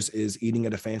of yours is eating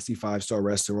at a fancy 5-star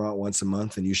restaurant once a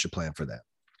month, then you should plan for that.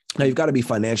 Now, you've got to be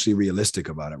financially realistic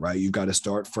about it, right? You've got to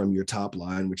start from your top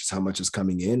line, which is how much is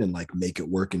coming in, and like make it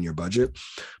work in your budget.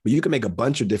 But you can make a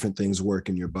bunch of different things work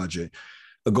in your budget.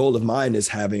 A goal of mine is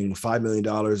having $5 million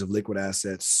of liquid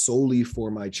assets solely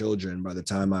for my children by the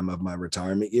time I'm of my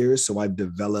retirement years. So I've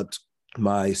developed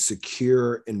my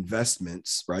secure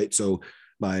investments, right? So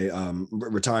my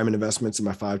retirement investments in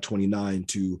my 529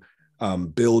 to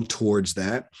build towards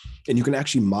that. And you can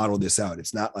actually model this out.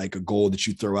 It's not like a goal that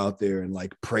you throw out there and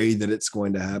like pray that it's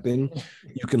going to happen.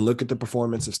 You can look at the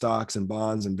performance of stocks and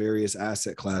bonds and various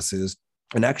asset classes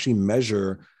and actually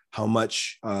measure how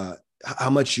much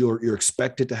you're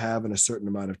expected to have in a certain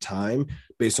amount of time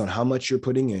based on how much you're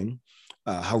putting in,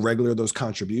 how regular those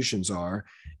contributions are,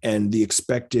 and the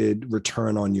expected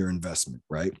return on your investment,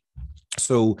 right?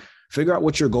 So figure out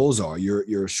what your goals are,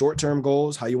 your short-term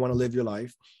goals, how you want to live your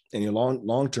life, and your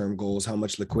long-term goals, how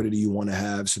much liquidity you want to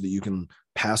have so that you can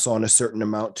pass on a certain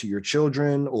amount to your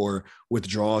children or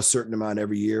withdraw a certain amount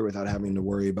every year without having to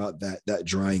worry about that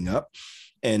drying up,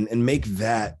 and make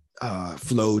that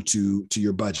flow to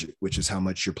your budget, which is how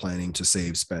much you're planning to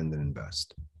save, spend, and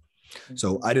invest.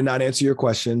 So I did not answer your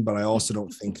question, but I also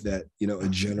don't think that, a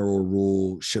general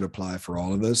rule should apply for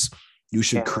all of us. You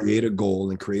should create a goal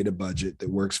and create a budget that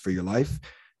works for your life.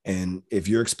 And if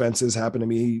your expenses happen to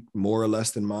be more or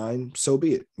less than mine, so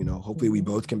be it. Hopefully we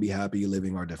both can be happy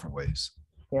living our different ways.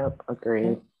 Yep.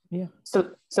 Agreed. Yeah.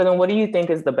 So then what do you think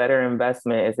is the better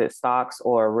investment? Is it stocks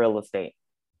or real estate?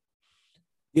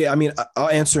 Yeah, I mean, I'll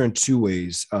answer in two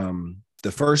ways.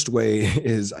 The first way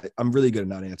is I'm really good at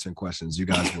not answering questions. You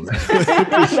guys will.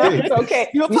 It's okay.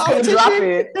 You drop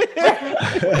it.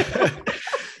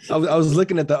 I was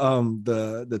looking at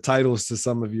the titles to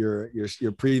some of your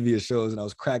previous shows, and I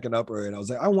was cracking up earlier. And I was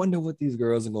like, I wonder what these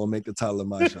girls are gonna make the title of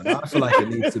my show. Now I feel like it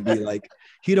needs to be like,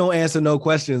 he don't answer no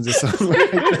questions or something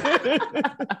like that.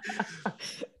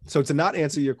 So to not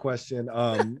answer your question,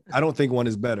 I don't think one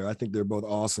is better. I think they're both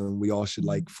awesome. We all should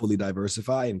like fully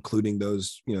diversify, including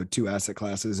those, two asset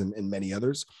classes and many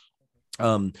others.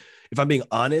 If I'm being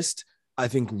honest, I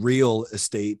think real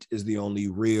estate is the only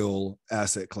real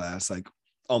asset class. Like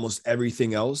almost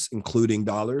everything else, including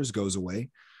dollars, goes away.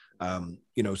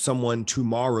 Someone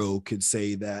tomorrow could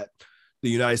say that the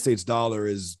United States dollar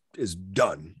is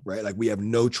done, right? Like we have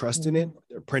no trust in it.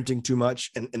 They're printing too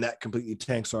much, and that completely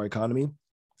tanks our economy.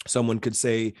 Someone could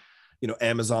say,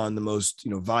 Amazon, the most,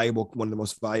 one of the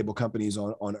most valuable companies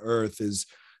on earth is,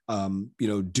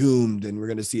 doomed, and we're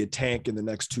going to see a tank in the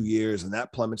next 2 years, and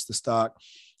that plummets the stock.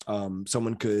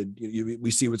 Someone could,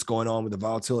 we see what's going on with the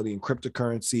volatility in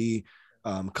cryptocurrency,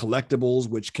 collectibles,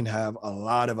 which can have a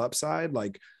lot of upside,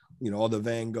 like, all the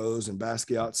Van Goghs and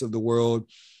Basquiat's of the world.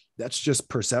 That's just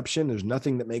perception. There's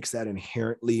nothing that makes that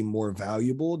inherently more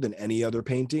valuable than any other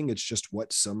painting. It's just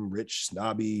what some rich,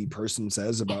 snobby person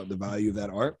says about the value of that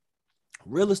art.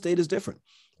 Real estate is different.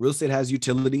 Real estate has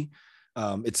utility.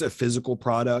 It's a physical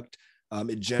product.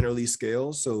 It generally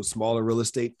scales. So smaller real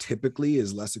estate typically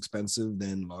is less expensive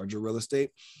than larger real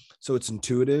estate. So it's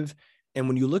intuitive. And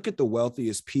when you look at the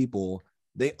wealthiest people,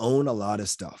 they own a lot of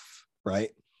stuff,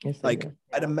 right? Yes, I'd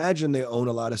imagine they own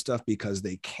a lot of stuff because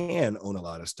they can own a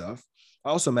lot of stuff. I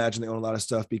also imagine they own a lot of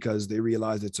stuff because they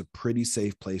realize it's a pretty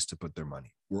safe place to put their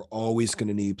money. We're always going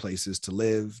to need places to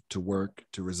live, to work,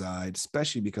 to reside,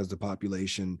 especially because the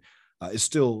population is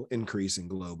still increasing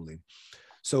globally.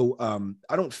 So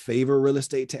I don't favor real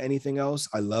estate to anything else.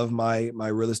 I love my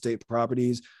real estate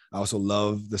properties. I also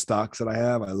love the stocks that I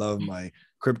have. I love my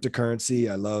cryptocurrency.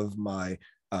 I love my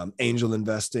angel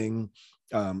investing.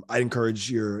 I encourage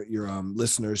your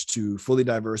listeners to fully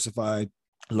diversify,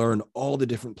 learn all the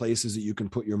different places that you can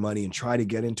put your money, and try to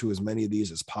get into as many of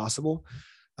these as possible.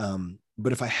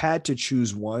 But if I had to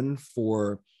choose one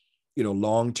for,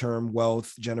 long-term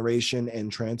wealth generation and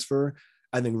transfer,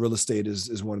 I think real estate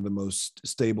is one of the most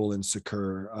stable and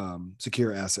secure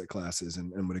asset classes,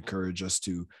 and would encourage us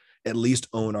to at least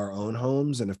own our own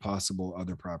homes, and if possible,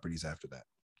 other properties after that.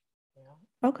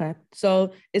 Okay.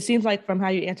 So it seems like from how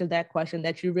you answered that question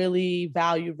that you really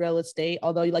value real estate,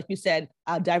 although like you said,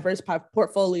 a diverse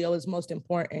portfolio is most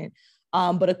important.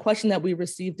 But a question that we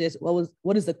received is,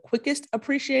 what is the quickest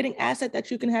appreciating asset that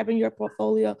you can have in your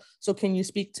portfolio? So can you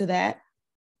speak to that?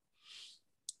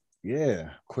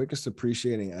 Yeah. Quickest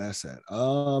appreciating asset.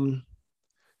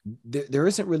 There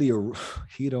isn't really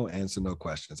he don't answer no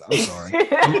questions. I'm sorry.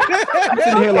 I'm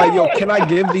sitting here like, yo, can I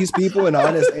give these people an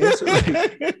honest answer?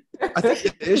 I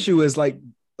think the issue is like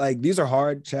these are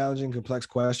hard, challenging, complex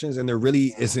questions, and there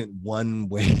really isn't one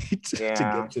way to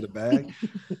get to the bag.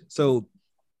 So,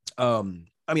 I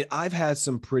mean, I've had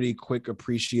some pretty quick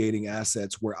appreciating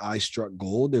assets where I struck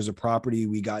gold. There's a property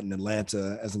we got in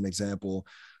Atlanta, as an example,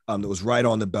 that was right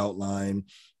on the belt line.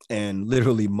 And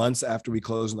literally months after we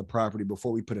closed on the property,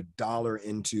 before we put $1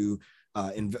 into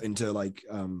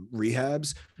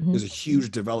rehabs, there's a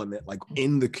huge development like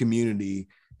in the community,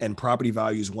 and property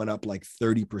values went up like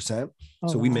 30%.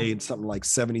 So we made something like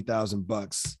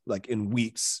 $70,000 like in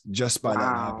weeks just by that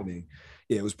happening.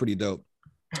 Yeah, it was pretty dope.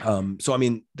 So, I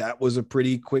mean, that was a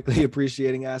pretty quickly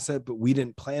appreciating asset, but we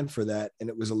didn't plan for that. And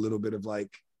it was a little bit of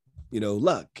like,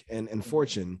 luck and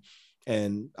fortune.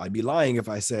 And I'd be lying if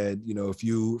I said, if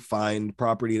you find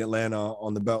property in Atlanta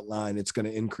on the Beltline, it's going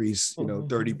to increase,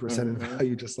 30% in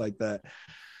value just like that.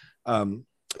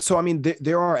 So, I mean,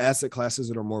 there are asset classes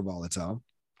that are more volatile.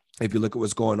 If you look at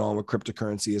what's going on with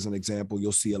cryptocurrency as an example,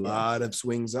 you'll see a lot of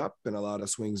swings up and a lot of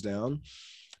swings down.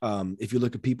 If you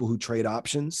look at people who trade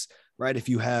options, right? If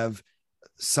you have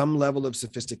some level of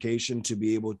sophistication to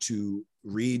be able to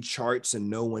read charts and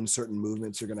know when certain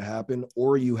movements are going to happen,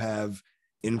 or you have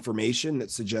information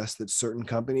that suggests that certain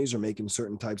companies are making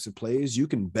certain types of plays, you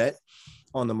can bet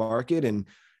on the market and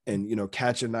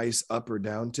catch a nice up or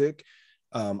down tick.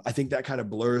 I think that kind of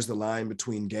blurs the line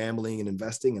between gambling and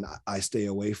investing, and I stay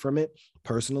away from it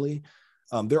personally.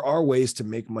 There are ways to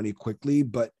make money quickly,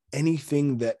 but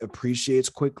anything that appreciates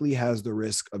quickly has the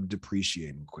risk of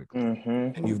depreciating quickly.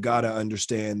 And you've got to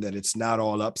understand that it's not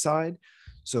all upside.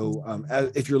 So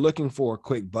if you're looking for a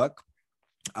quick buck,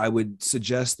 I would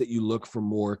suggest that you look for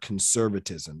more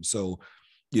conservatism. So,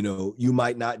 you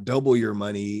might not double your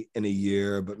money in a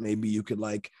year, but maybe you could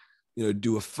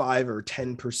do a 5 or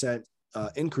 10%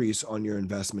 increase on your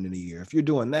investment in a year. If you're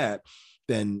doing that,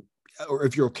 then, or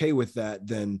if you're okay with that,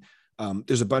 then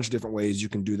there's a bunch of different ways you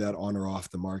can do that on or off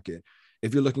the market.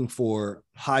 If you're looking for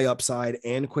high upside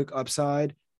and quick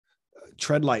upside,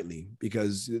 tread lightly,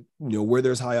 because where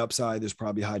there's high upside, there's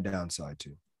probably high downside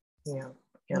too. Yeah.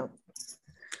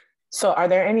 So are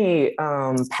there any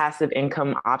passive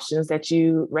income options that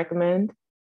you recommend?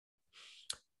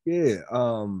 Yeah.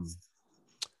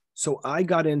 So I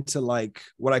got into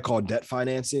what I call debt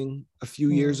financing a few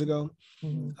years ago.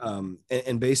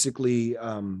 And basically,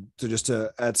 so just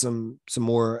to add some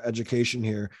more education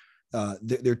here,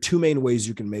 there are two main ways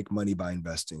you can make money by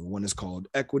investing. One is called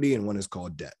equity and one is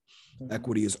called debt.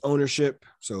 Equity is ownership.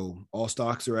 So all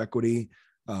stocks are equity.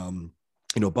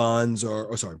 Bonds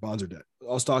are debt.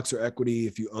 All stocks are equity.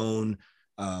 If you own,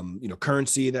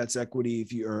 currency, that's equity.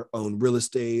 If you own real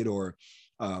estate or,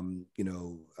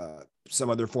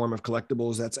 some other form of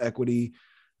collectibles, that's equity.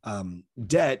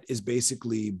 Debt is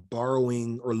basically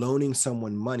borrowing or loaning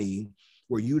someone money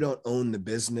where you don't own the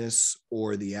business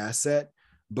or the asset,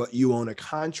 but you own a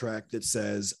contract that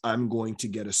says, I'm going to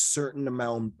get a certain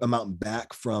amount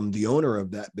back from the owner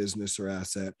of that business or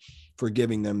asset for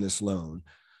giving them this loan.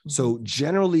 So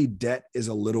generally debt is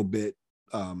a little bit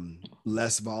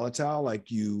less volatile.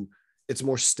 It's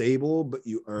more stable, but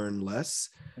you earn less.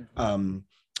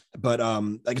 But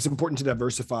it's important to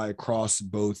diversify across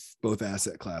both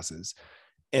asset classes.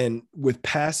 And with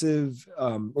passive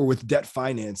or with debt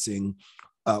financing,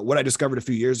 what I discovered a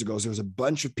few years ago is there's a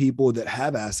bunch of people that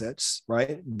have assets,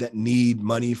 right, that need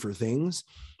money for things.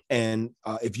 And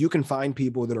if you can find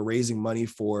people that are raising money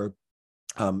for,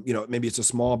 maybe it's a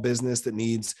small business that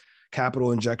needs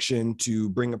capital injection to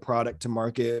bring a product to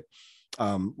market.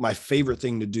 My favorite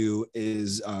thing to do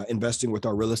is investing with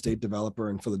our real estate developer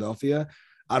in Philadelphia.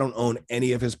 I don't own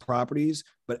any of his properties,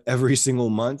 but every single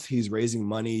month he's raising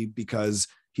money because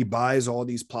he buys all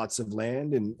these plots of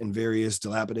land in various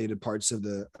dilapidated parts of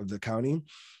the county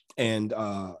and,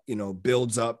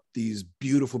 builds up these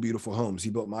beautiful, beautiful homes. He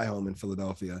built my home in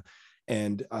Philadelphia,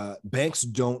 and banks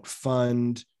don't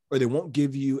fund, or they won't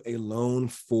give you a loan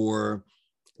for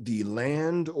the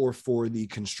land or for the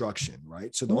construction,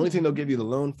 right? So the only thing they'll give you the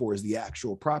loan for is the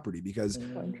actual property, because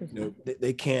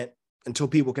they can't, until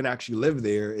people can actually live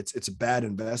there, it's a bad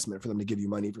investment for them to give you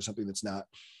money for something that's not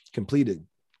completed.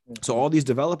 So all these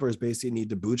developers basically need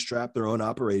to bootstrap their own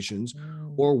operations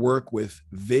or work with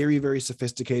very, very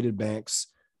sophisticated banks,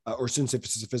 or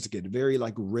sophisticated, very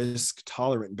risk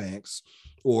tolerant banks,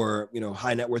 or,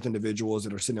 high net worth individuals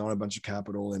that are sitting on a bunch of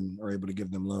capital and are able to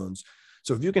give them loans.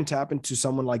 So if you can tap into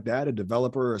someone like that, a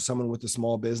developer or someone with a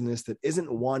small business that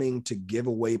isn't wanting to give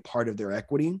away part of their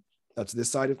equity, that's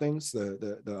this side of things,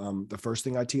 the first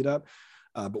thing I teed up,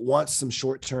 but wants some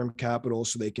short-term capital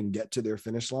so they can get to their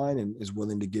finish line and is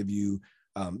willing to give you,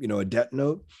 a debt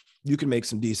note, you can make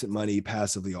some decent money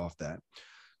passively off that.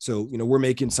 So, we're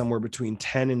making somewhere between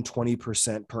 10 and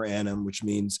 20% per annum, which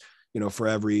means, for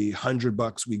every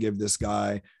 $100 we give this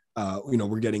guy,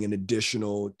 we're getting an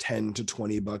additional 10 to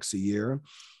 20 bucks a year.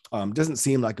 Doesn't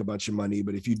seem like a bunch of money,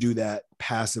 but if you do that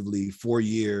passively for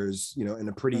years, in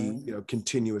a pretty,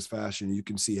 continuous fashion, you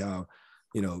can see how,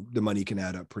 the money can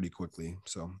add up pretty quickly.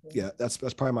 So yeah, that's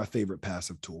probably my favorite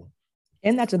passive tool.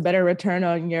 And that's a better return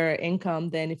on your income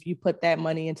than if you put that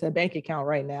money into a bank account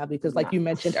right now, because like you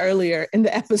mentioned earlier in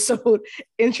the episode,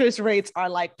 interest rates are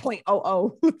like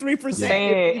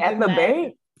 0.003%. At the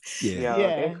bank? Yeah.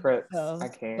 Yo, it crooks. So, I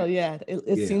can't. so yeah, it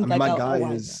Yeah. seems I mean, like my a guy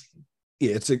wise is,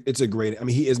 yeah, it's a great, I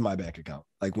mean, he is my bank account.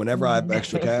 Like whenever I have Mhm.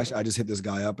 extra cash, I just hit this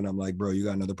guy up and I'm like, bro, you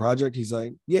got another project? He's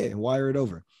like, yeah, wire it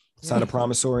over. Sign a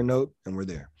promissory note and we're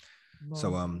there.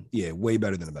 So, yeah, way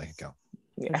better than a bank account.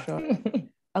 Yeah. For sure.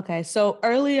 Okay, so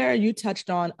earlier you touched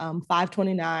on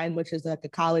 529, which is like a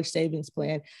college savings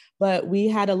plan, but we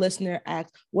had a listener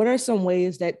ask, what are some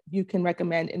ways that you can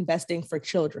recommend investing for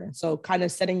children? So kind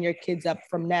of setting your kids up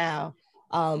from now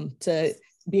to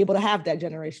be able to have that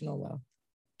generational wealth.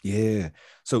 Yeah.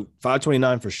 So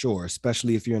 529 for sure,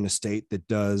 especially if you're in a state that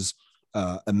does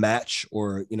a match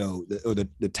or, you know,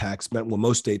 the tax benefit. Well,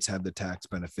 most states have the tax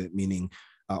benefit, meaning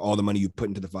all the money you put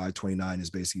into the 529 is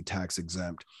basically tax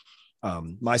exempt.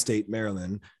 My state,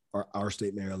 Maryland, or our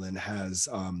state, Maryland, has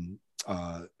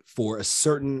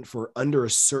for under a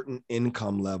certain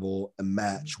income level, a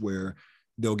match where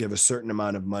they'll give a certain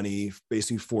amount of money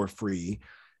basically for free.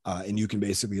 And you can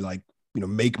basically like, you know,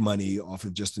 make money off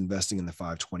of just investing in the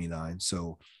 529.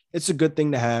 So it's a good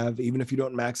thing to have, even if you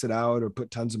don't max it out or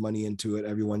put tons of money into it.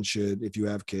 Everyone should, if you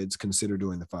have kids, consider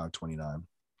doing the 529.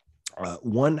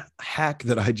 One hack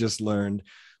that I just learned,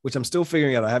 which I'm still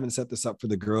figuring out, I haven't set this up for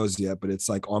the girls yet, but it's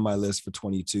like on my list for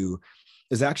 22,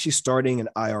 is actually starting an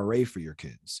IRA for your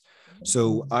kids.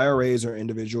 So IRAs are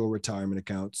individual retirement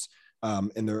accounts.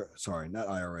 And they're, sorry, not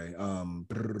IRA,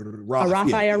 Roth IRA.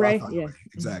 Roth IRA,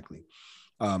 exactly.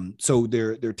 So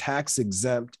they're tax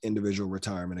exempt individual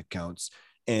retirement accounts,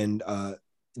 and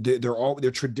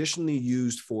they're traditionally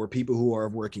used for people who are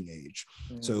of working age.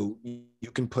 So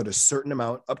you can put a certain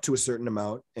amount, up to a certain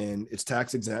amount, and it's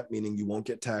tax exempt, meaning you won't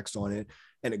get taxed on it,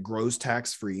 and it grows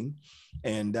tax free,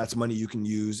 and that's money you can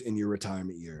use in your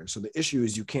retirement year. So the issue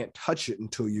is you can't touch it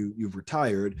until you've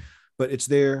retired, but it's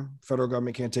there. Federal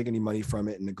government can't take any money from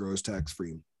it, and it grows tax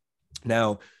free.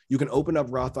 Now, you can open up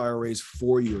Roth IRAs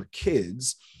for your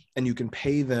kids, and you can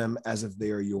pay them as if they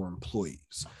are your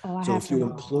employees. So if you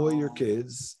employ your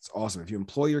kids, it's awesome. If you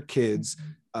employ your kids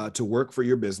to work for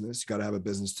your business, you got to have a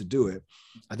business to do it.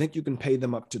 I think you can pay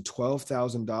them up to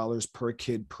 $12,000 per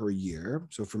kid per year.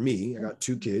 So for me, I got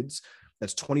 2 kids.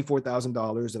 That's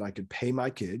 $24,000 that I could pay my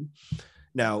kid.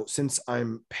 Now, since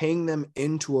I'm paying them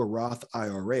into a Roth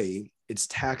IRA, it's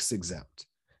tax exempt,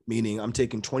 meaning I'm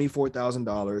taking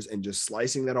 $24,000 and just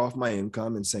slicing that off my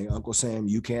income and saying, Uncle Sam,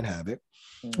 you can't have it.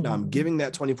 Now I'm giving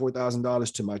that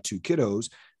 $24,000 to my 2 kiddos,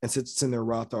 and since it's in their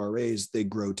Roth IRAs, they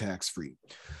grow tax free.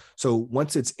 So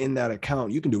once it's in that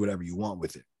account, you can do whatever you want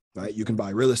with it, right? You can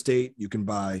buy real estate, you can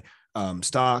buy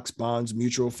stocks, bonds,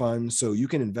 mutual funds. So you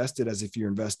can invest it as if you're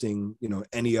investing, you know,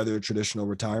 any other traditional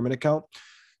retirement account.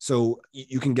 So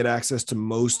you can get access to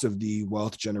most of the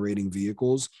wealth generating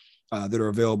vehicles that are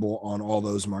available on all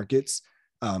those markets.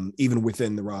 Even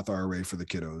within the Roth IRA for the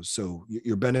kiddos. So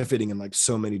you're benefiting in like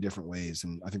so many different ways.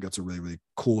 And I think that's a really, really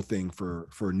cool thing for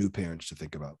new parents to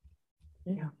think about.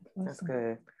 Yeah, that's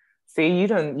good. See, you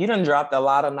done dropped a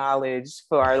lot of knowledge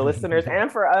for our listeners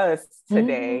and for us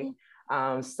today.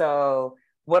 So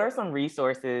what are some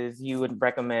resources you would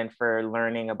recommend for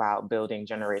learning about building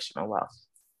generational wealth?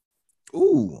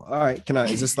 Ooh, all right.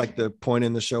 Is this like the point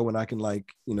in the show when I can like,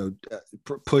 you know,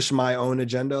 push my own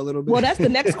agenda a little bit? Well, that's the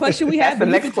next question we have. The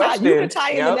next question. You can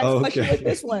tie in the next question Okay. with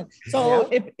this one. So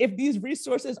if these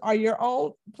resources are your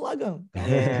own, plug them.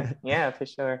 Yeah, for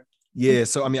sure. Yeah.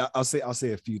 So, I mean, I'll say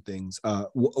a few things.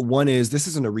 One is, this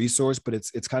isn't a resource, but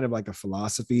it's kind of like a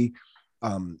philosophy.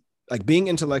 Like being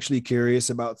intellectually curious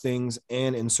about things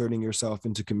and inserting yourself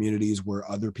into communities where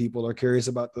other people are curious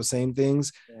about the same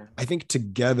things. Yeah. I think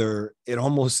together it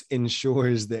almost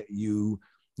ensures that you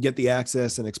get the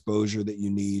access and exposure that you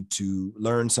need to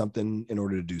learn something in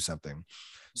order to do something.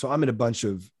 So I'm in a bunch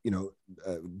of, you know,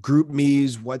 group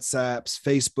me's, WhatsApps,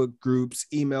 Facebook groups,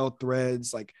 email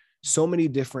threads, like so many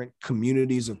different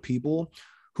communities of people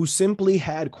who simply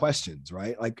had questions,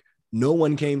 right? Like no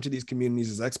one came to these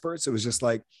communities as experts. It was just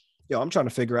like, I'm trying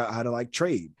to figure out how to like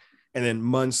trade. And then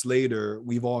months later,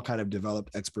 we've all kind of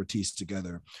developed expertise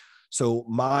together. So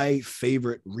my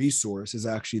favorite resource is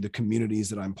actually the communities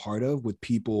that I'm part of, with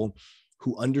people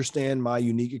who understand my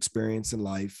unique experience in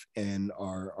life and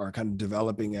are kind of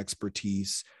developing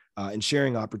expertise and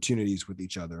sharing opportunities with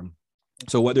each other.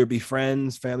 So whether it be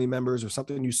friends, family members, or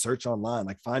something you search online,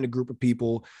 like find a group of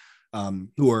people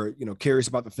who are, you know, curious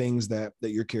about the things that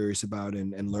you're curious about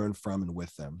and learn from and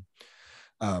with them.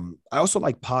 I also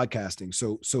like podcasting.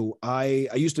 So I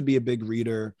used to be a big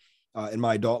reader in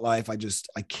my adult life.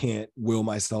 I can't will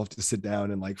myself to sit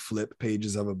down and like flip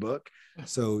pages of a book.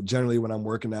 So generally when I'm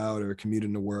working out or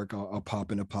commuting to work, I'll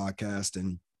pop in a podcast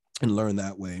and learn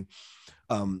that way.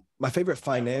 My favorite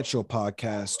financial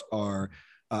podcasts are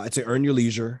I'd say Earn Your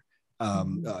Leisure.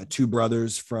 Two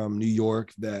brothers from New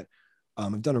York that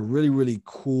have done a really, really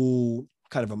cool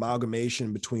kind of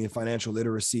amalgamation between financial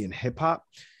literacy and hip hop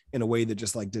in a way that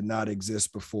just like did not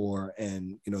exist before.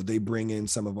 And, you know, they bring in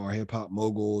some of our hip hop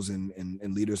moguls and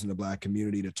leaders in the Black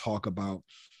community to talk about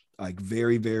like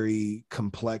very, very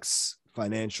complex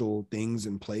financial things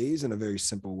and plays in a very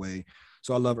simple way.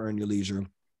 So I love Earn Your Leisure.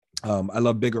 I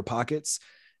love Bigger Pockets.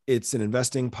 It's an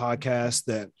investing podcast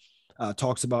that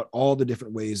talks about all the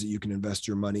different ways that you can invest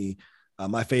your money.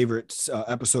 My favorite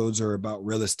episodes are about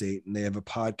real estate, and they have a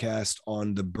podcast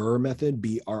on the BRRRR method,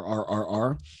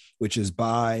 BRRRR, which is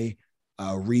buy,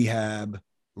 rehab,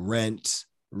 rent,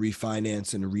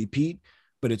 refinance, and repeat.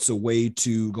 But it's a way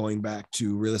to, going back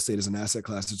to real estate as an asset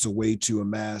class, it's a way to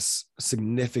amass a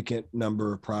significant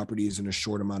number of properties in a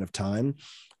short amount of time.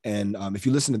 And if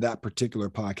you listen to that particular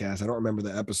podcast, I don't remember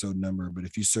the episode number, but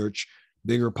if you search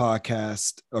Bigger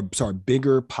Pockets, the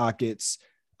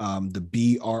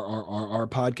BRRRR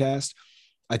podcast,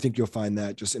 I think you'll find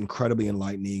that just incredibly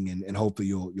enlightening, and hopefully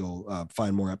you'll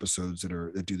find more episodes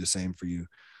that do the same for you.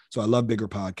 So I love Bigger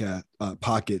Pockets,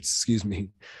 excuse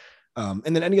me.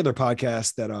 And then any other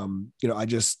podcasts that I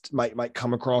just might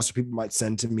come across, or people might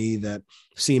send to me that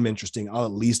seem interesting, I'll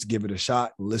at least give it a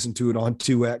shot and listen to it on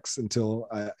 2x until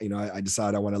I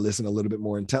decide I want to listen a little bit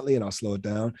more intently, and I'll slow it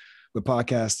down. But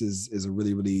podcast is a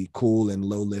really, really cool and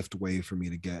low lift way for me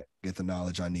to get the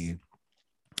knowledge I need.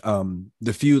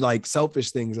 The few like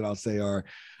selfish things that I'll say are,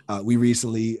 we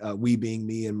recently, we being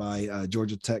me and my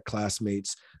Georgia Tech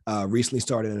classmates, recently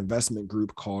started an investment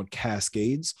group called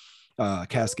Cascades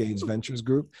Ventures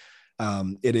Group.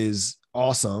 It is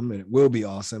awesome, and it will be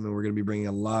awesome. And we're going to be bringing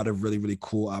a lot of really, really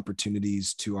cool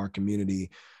opportunities to our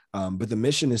community. But the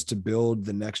mission is to build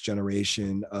the next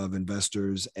generation of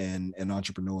investors and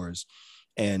entrepreneurs.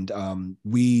 And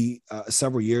we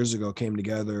several years ago came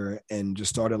together and just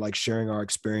started like sharing our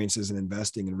experiences in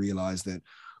investing, and realized that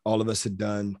all of us had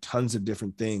done tons of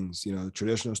different things,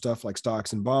 traditional stuff like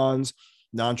stocks and bonds,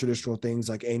 non-traditional things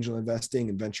like angel investing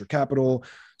and venture capital,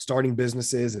 starting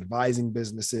businesses, advising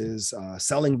businesses,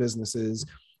 selling businesses.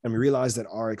 And we realized that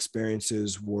our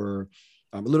experiences were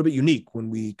a little bit unique when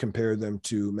we compare them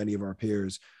to many of our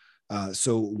peers.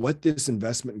 So what this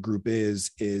investment group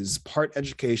is part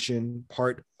education,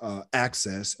 part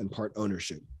access, and part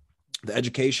ownership. The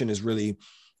education is really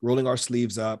rolling our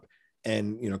sleeves up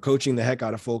and, coaching the heck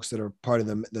out of folks that are part of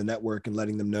the network, and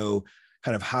letting them know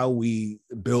kind of how we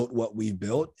built what we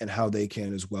built and how they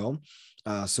can as well.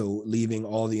 So leaving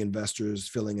all the investors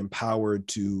feeling empowered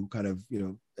to kind of,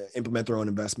 implement their own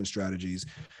investment strategies.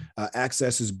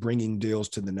 Access is bringing deals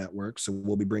to the network. So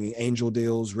we'll be bringing angel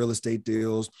deals, real estate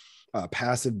deals,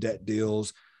 passive debt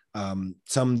deals,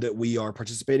 some that we are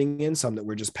participating in, some that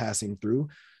we're just passing through.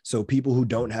 So people who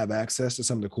don't have access to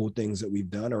some of the cool things that we've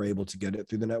done are able to get it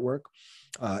through the network.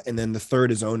 And then the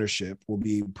third is ownership. We'll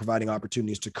be providing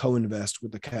opportunities to co-invest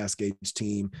with the Cascades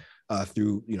team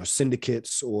through,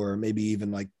 syndicates, or maybe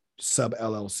even like sub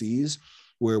LLCs,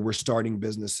 where we're starting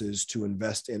businesses to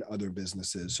invest in other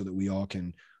businesses so that we all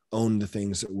can own the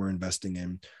things that we're investing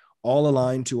in, all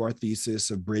aligned to our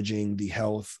thesis of bridging the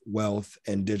health, wealth,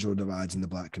 and digital divides in the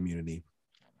Black community.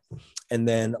 And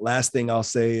then last thing I'll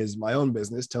say is my own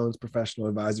business, Tones Professional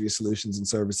Advisory Solutions and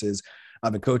Services.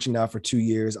 I've been coaching now for 2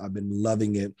 years. I've been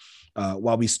loving it.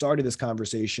 While we started this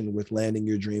conversation with landing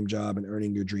your dream job and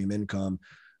earning your dream income,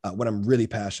 what I'm really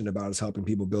passionate about is helping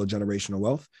people build generational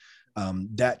wealth.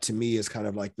 That to me is kind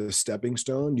of like the stepping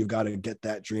stone. You've got to get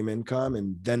that dream income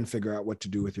and then figure out what to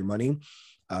do with your money.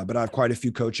 But I have quite a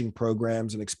few coaching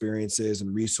programs and experiences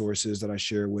and resources that I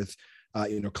share with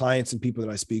clients and people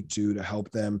that I speak to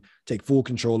help them take full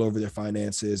control over their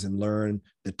finances and learn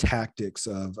the tactics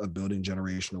of building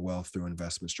generational wealth through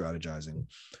investment strategizing.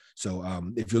 So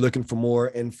if you're looking for more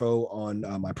info on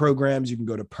my programs, you can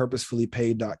go to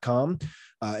purposefullypaid.com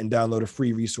and download a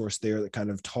free resource there that kind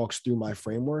of talks through my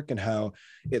framework and how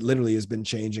it literally has been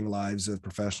changing lives of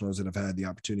professionals that have had the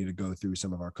opportunity to go through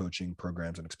some of our coaching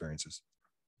programs and experiences.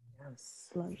 Yes.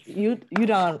 You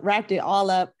done wrapped it all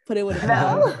up, put it with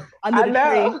a under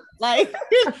the tree. Like,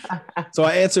 so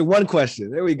I answered one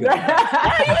question. There we go.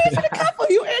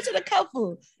 You answered a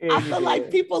couple. Yeah, I feel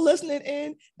like people listening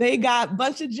in, they got a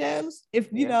bunch of gems. If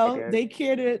they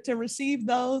care to receive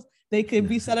those, they could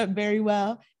be set up very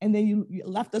well. And then you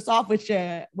left us off with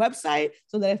your website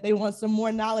so that if they want some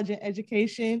more knowledge and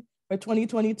education for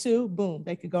 2022, boom,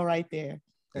 they could go right there.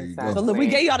 Exactly. So look, we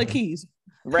gave y'all the keys.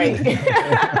 Right.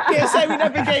 Can't say we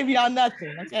never gave y'all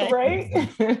nothing. Okay.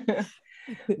 Right.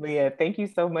 But yeah, thank you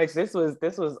so much. This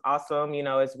was awesome. You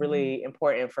know, it's really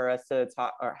important for us to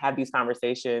talk or have these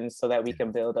conversations so that we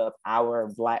can build up our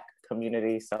Black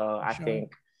community. So I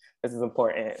think this is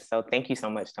important. So thank you so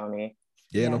much, Tony.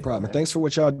 Yeah, no problem. And thanks for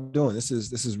what y'all doing. This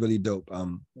is really dope.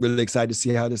 I'm really excited to see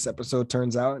how this episode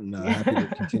turns out, and happy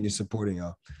to continue supporting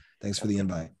y'all. Thanks for the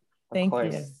invite. Thank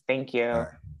you. Thank you. All right,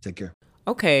 take care.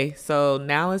 Okay, so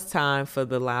now it's time for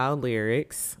the loud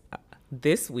lyrics.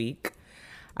 This week,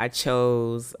 I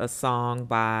chose a song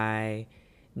by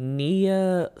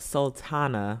Nia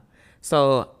Sultana.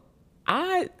 So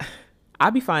I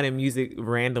be finding music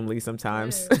randomly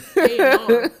sometimes.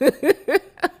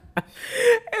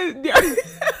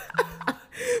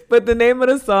 But the name of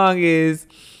the song is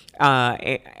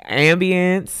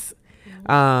Ambience.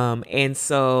 And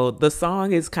so the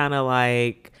song is kind of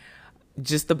like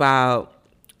just about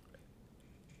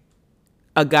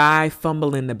a guy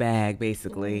fumbling the bag,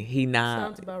 basically. He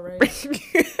not. Sounds about right.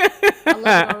 I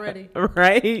love it already.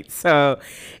 Right? So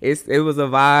it was a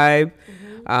vibe.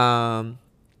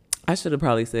 I should have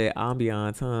probably said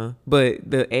ambiance, huh? But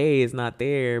the A is not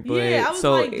there. But yeah, I was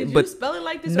like, did you spell it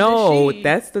like this? No, or did she?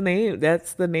 that's the name.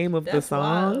 That's the name of the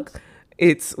song. Wild.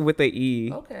 It's with a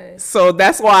E. Okay. So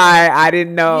that's why I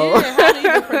didn't know. Yeah, how do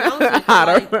you pronounce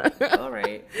it? All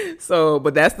right. So,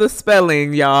 but that's the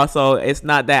spelling, y'all. So it's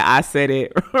not that I said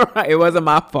it. It wasn't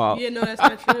my fault. Yeah, no, that's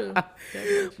not true.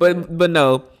 But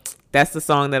no, that's the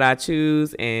song that I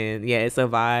choose, and yeah, it's a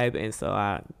vibe, and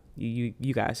so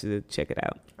you guys should check it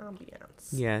out. Ambiance.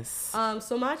 Yes.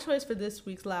 So my choice for this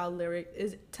week's loud lyric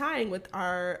is tying with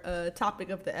our topic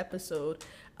of the episode.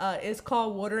 It's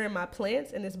called Watering My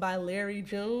Plants, and it's by Larry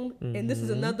June. And this is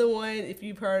another one, if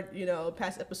you've heard,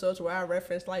 past episodes where I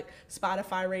referenced like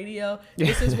Spotify Radio,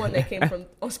 this is one that came from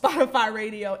on Spotify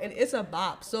Radio, and it's a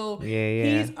bop. So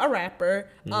he's a rapper,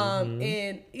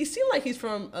 and he seemed like he's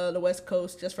from the West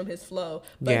Coast just from his flow,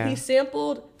 but he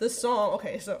sampled the song.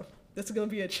 Okay, so this is going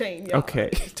to be a chain, y'all. Okay.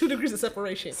 2 degrees of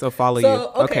separation. So follow you.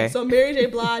 Okay. So Mary J.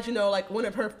 Blige, like one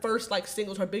of her first like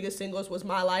singles, her biggest singles was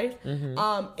My Life.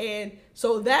 And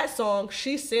so that song,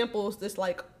 she samples this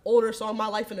like older song, My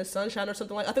Life in the Sunshine or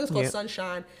something like, I think it's called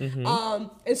Sunshine.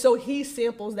 And so he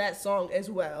samples that song as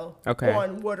well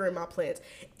on Watering My Plants.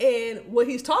 And what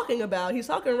he's talking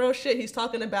real shit. He's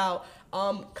talking about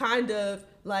kind of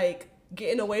like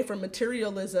getting away from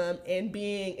materialism and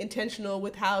being intentional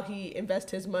with how he invests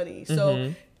his money.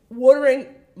 So watering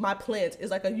my plants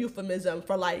is like a euphemism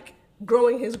for like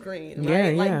growing his green,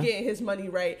 right? Like getting his money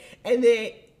right. And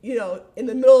then, in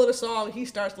the middle of the song, he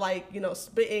starts like,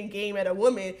 spitting game at a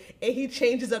woman, and he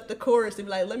changes up the chorus to be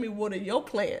like, let me water your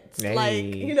plants. Hey. Like,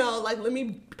 let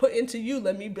me put into you,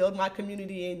 let me build my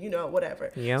community and,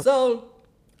 whatever. Yep. So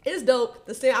it's dope.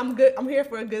 I'm here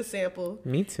for a good sample.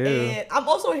 Me too. And I'm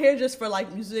also here just for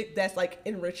like music that's like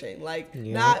enriching, like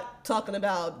not talking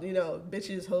about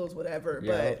bitches, hoes, whatever,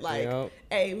 but like,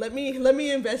 hey, let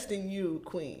me invest in you,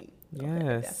 queen.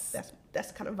 Yes, okay,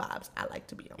 that's the kind of vibes I like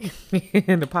to be on.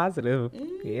 The positive.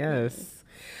 Yes.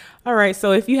 All right.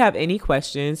 So if you have any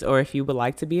questions or if you would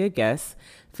like to be a guest,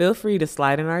 feel free to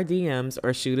slide in our DMs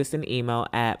or shoot us an email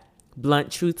at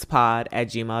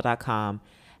blunttruthspod@gmail.com.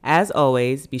 As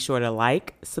always, be sure to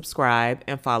like, subscribe,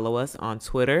 and follow us on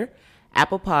Twitter,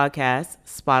 Apple Podcasts,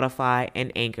 Spotify,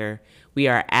 and Anchor. We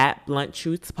are at Blunt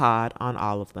Truths Pod on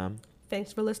all of them.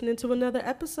 Thanks for listening to another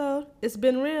episode. It's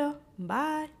been real.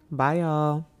 Bye. Bye,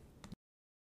 y'all.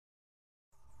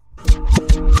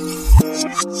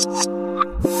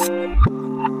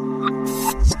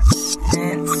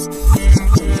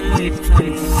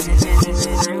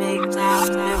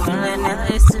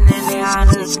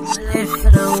 Live for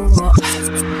the